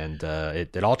here, and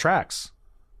it all tracks.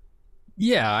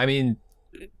 Yeah, I mean,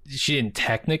 she didn't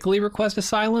technically request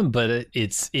asylum, but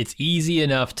it's easy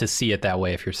enough to see it that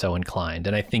way if you're so inclined.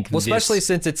 And I think especially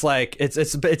since it's like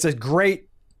it's a great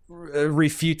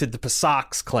refuted the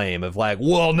Pasak's claim of like,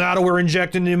 well, now that we're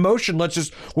injecting the emotion,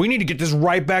 we need to get this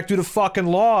right back to the fucking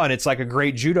law. And it's like a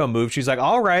great judo move. She's like,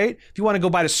 all right, if you want to go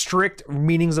by the strict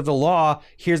meanings of the law,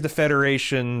 here's the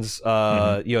Federation's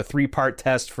 3-part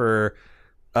test for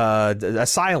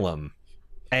asylum.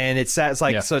 And it's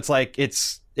like, so it's like,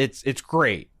 it's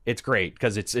great. It's great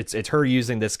because it's her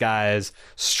using this guy's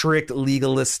strict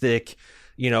legalistic,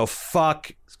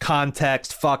 fuck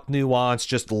context, fuck nuance,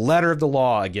 just letter of the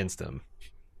law against him.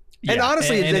 Yeah, and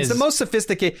honestly, it's the most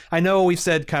sophisticated. I know we've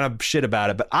said kind of shit about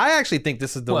it, but I actually think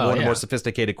this is one of the more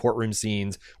sophisticated courtroom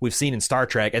scenes we've seen in Star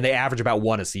Trek, and they average about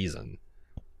one a season.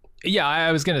 Yeah,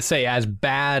 I was going to say, as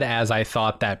bad as I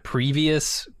thought that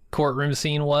previous courtroom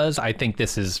scene was, I think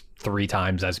this is 3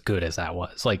 times as good as that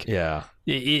was. Like, yeah,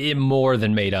 it more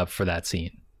than made up for that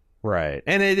scene. Right.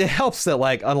 And it helps that,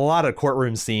 like, on a lot of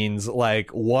courtroom scenes,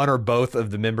 like, one or both of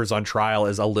the members on trial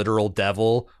is a literal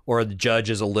devil, or the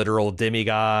judge is a literal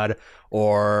demigod,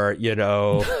 or,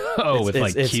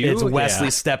 it's Wesley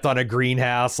stepped on a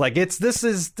greenhouse. Like, this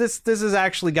has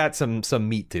actually got some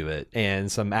meat to it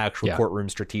and some actual courtroom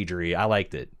strategery. I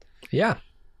liked it. Yeah.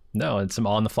 No, and some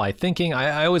on-the-fly thinking.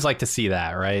 I always like to see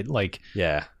that, right? Like,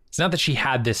 yeah, it's not that she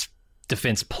had this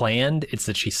defense planned, it's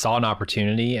that she saw an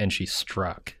opportunity and she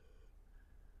struck.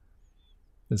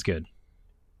 It's good.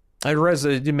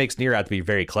 It makes Neera out to be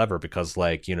very clever because,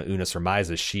 like, Una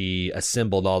surmises she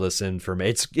assembled all this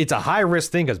information. It's a high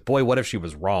risk thing because, boy, what if she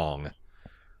was wrong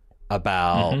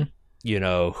about,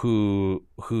 who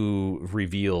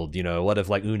revealed, what if,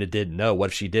 like, Una didn't know?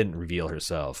 What if she didn't reveal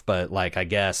herself? But, like, I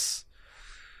guess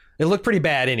it looked pretty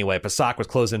bad anyway. Pasak was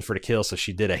closed in for the kill, so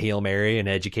she did a Hail Mary, an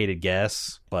educated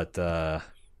guess. But, and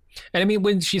I mean,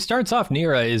 when she starts off,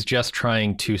 Neera is just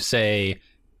trying to say,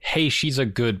 hey, she's a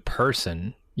good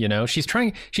person, she's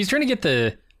trying to get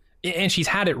and she's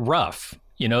had it rough,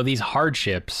 these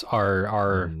hardships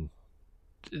are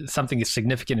something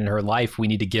significant in her life. We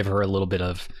need to give her a little bit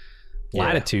of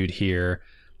latitude here.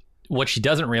 What she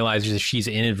doesn't realize is she's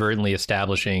inadvertently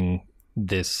establishing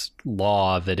this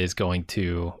law that is going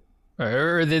to,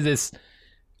 or this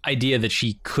idea that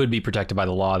she could be protected by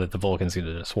the law that the Vulcans going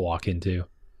to just walk into.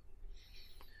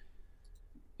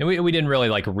 And we didn't really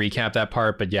recap that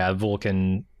part, but yeah,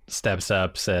 Vulcan steps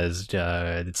up, says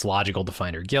it's logical to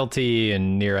find her guilty,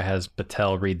 and Neera has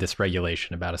Batel read this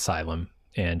regulation about asylum,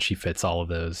 and she fits all of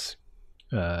those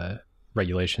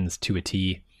regulations to a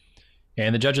T,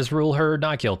 and the judges rule her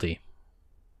not guilty.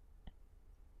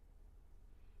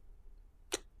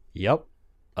 Yep.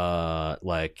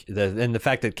 And the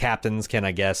fact that captains can,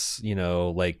 I guess,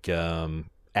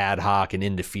 ad hoc and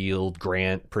in the field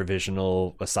grant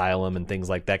provisional asylum and things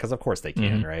like that, because of course they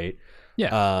can, right?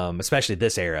 Yeah. Especially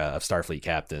this era of Starfleet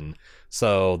captain.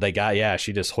 So they got,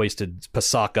 she just hoisted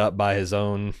Pasak up by his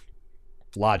own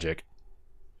logic.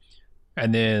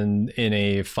 And then in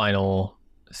a final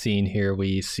scene here,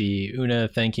 we see Una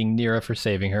thanking Neera for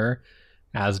saving her,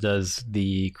 as does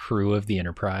the crew of the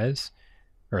Enterprise,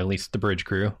 or at least the bridge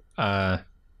crew. And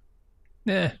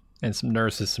some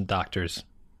nurses, some doctors.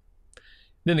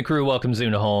 Then the crew welcomes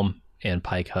Una home, and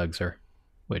Pike hugs her,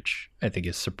 which I think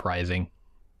is surprising.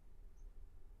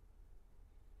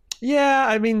 Yeah,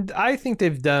 I mean, I think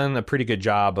they've done a pretty good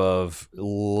job of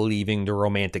leaving the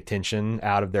romantic tension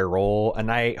out of their role,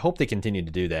 and I hope they continue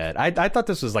to do that. I thought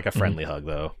this was like a friendly hug,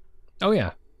 though. Oh,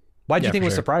 yeah. Why do you think it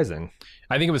was surprising?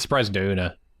 I think it was surprising to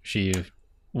Una. She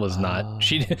was not,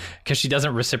 because she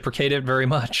doesn't reciprocate it very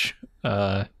much.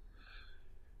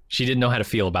 She didn't know how to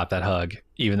feel about that hug,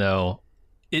 even though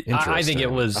I think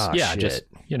it was, just,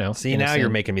 See, now you're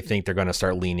making me think they're going to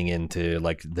start leaning into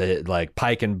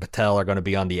Pike and Batel are going to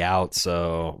be on the out.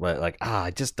 So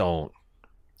I just don't.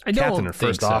 Captain and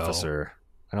first officer.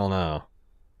 I don't know.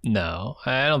 No,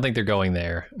 I don't think they're going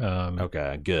there.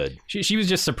 Okay, good. She was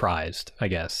just surprised, I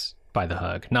guess, by the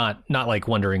hug. Not like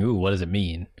wondering, ooh, what does it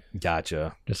mean?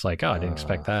 Gotcha. Just like, I didn't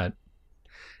expect that.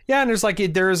 Yeah, and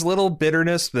there's little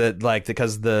bitterness that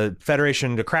because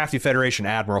the crafty Federation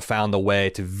admiral found the way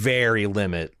to very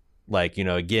limit,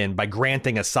 again, by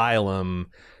granting asylum,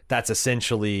 that's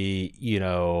essentially,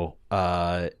 it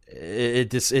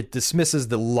dismisses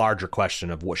the larger question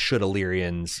of what should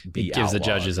Illyrians be. It gives outlawed. the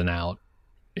judges an out.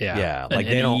 Yeah, like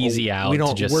an easy out. We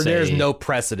don't. To just where say, there's no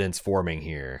precedence forming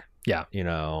here. Yeah,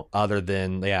 other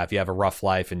than if you have a rough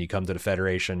life and you come to the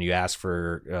Federation, you ask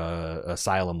for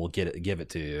asylum, we'll give it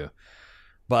to you.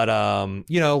 But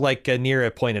like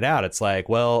Neera pointed out, it's like,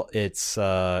 well, it's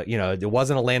it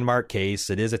wasn't a landmark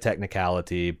case. It is a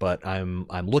technicality, but I'm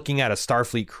looking at a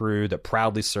Starfleet crew that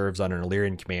proudly serves under an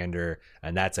Illyrian commander,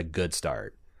 and that's a good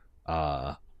start.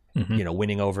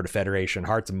 winning over the Federation,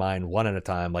 hearts and mind, one at a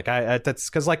time. Like that's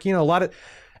because a lot of,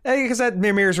 because that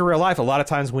mirrors real life. A lot of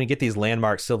times when we get these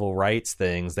landmark civil rights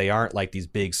things, they aren't like these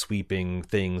big sweeping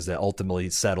things that ultimately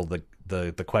settle the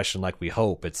question like we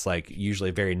hope. It's like usually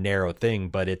a very narrow thing,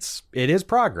 but it is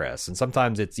progress. And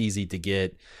sometimes it's easy to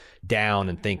get down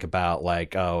and think about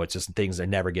like, oh, it's just things that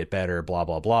never get better, blah,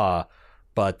 blah, blah.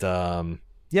 But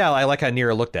yeah, I like how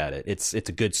Nero looked at it. It's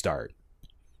a good start.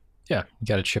 Yeah, you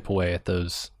got to chip away at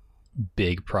those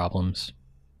big problems.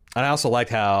 And I also liked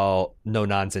how no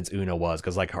nonsense Una was,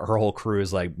 because like her whole crew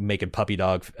is like making puppy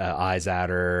dog eyes at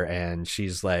her, and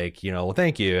she's like, well,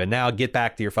 thank you, and now get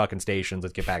back to your fucking stations.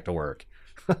 Let's get back to work.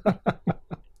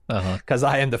 Because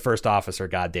I am the first officer.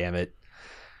 God damn it.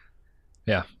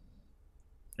 Yeah.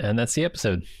 And that's the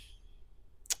episode.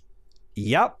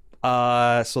 Yep.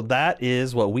 So that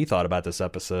is what we thought about this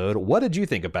episode. What did you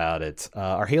think about it?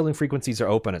 Our hailing frequencies are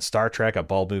open at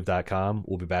StarTrek@baldmove.com.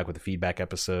 We'll be back with a feedback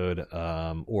episode,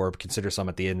 or consider some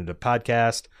at the end of the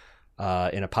podcast,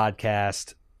 in a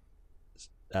podcast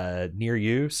near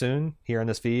you soon here on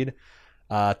this feed.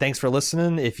 Thanks for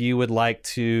listening. If you would like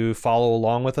to follow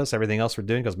along with us, everything else we're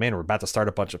doing, because man, we're about to start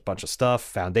a bunch of stuff.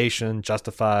 Foundation,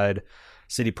 Justified,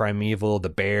 City Primeval, The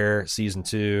Bear, Season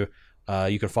 2.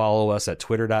 You can follow us at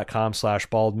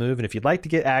twitter.com/baldmove. And if you'd like to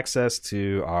get access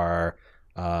to our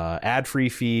ad-free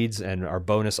feeds and our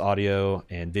bonus audio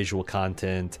and visual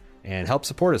content and help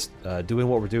support us doing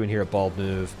what we're doing here at Bald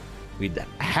Move, we'd be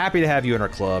happy to have you in our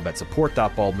club at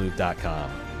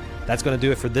support.baldmove.com. That's going to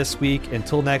do it for this week.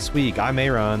 Until next week, I'm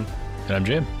Aaron. And I'm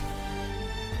Jim.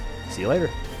 See you later.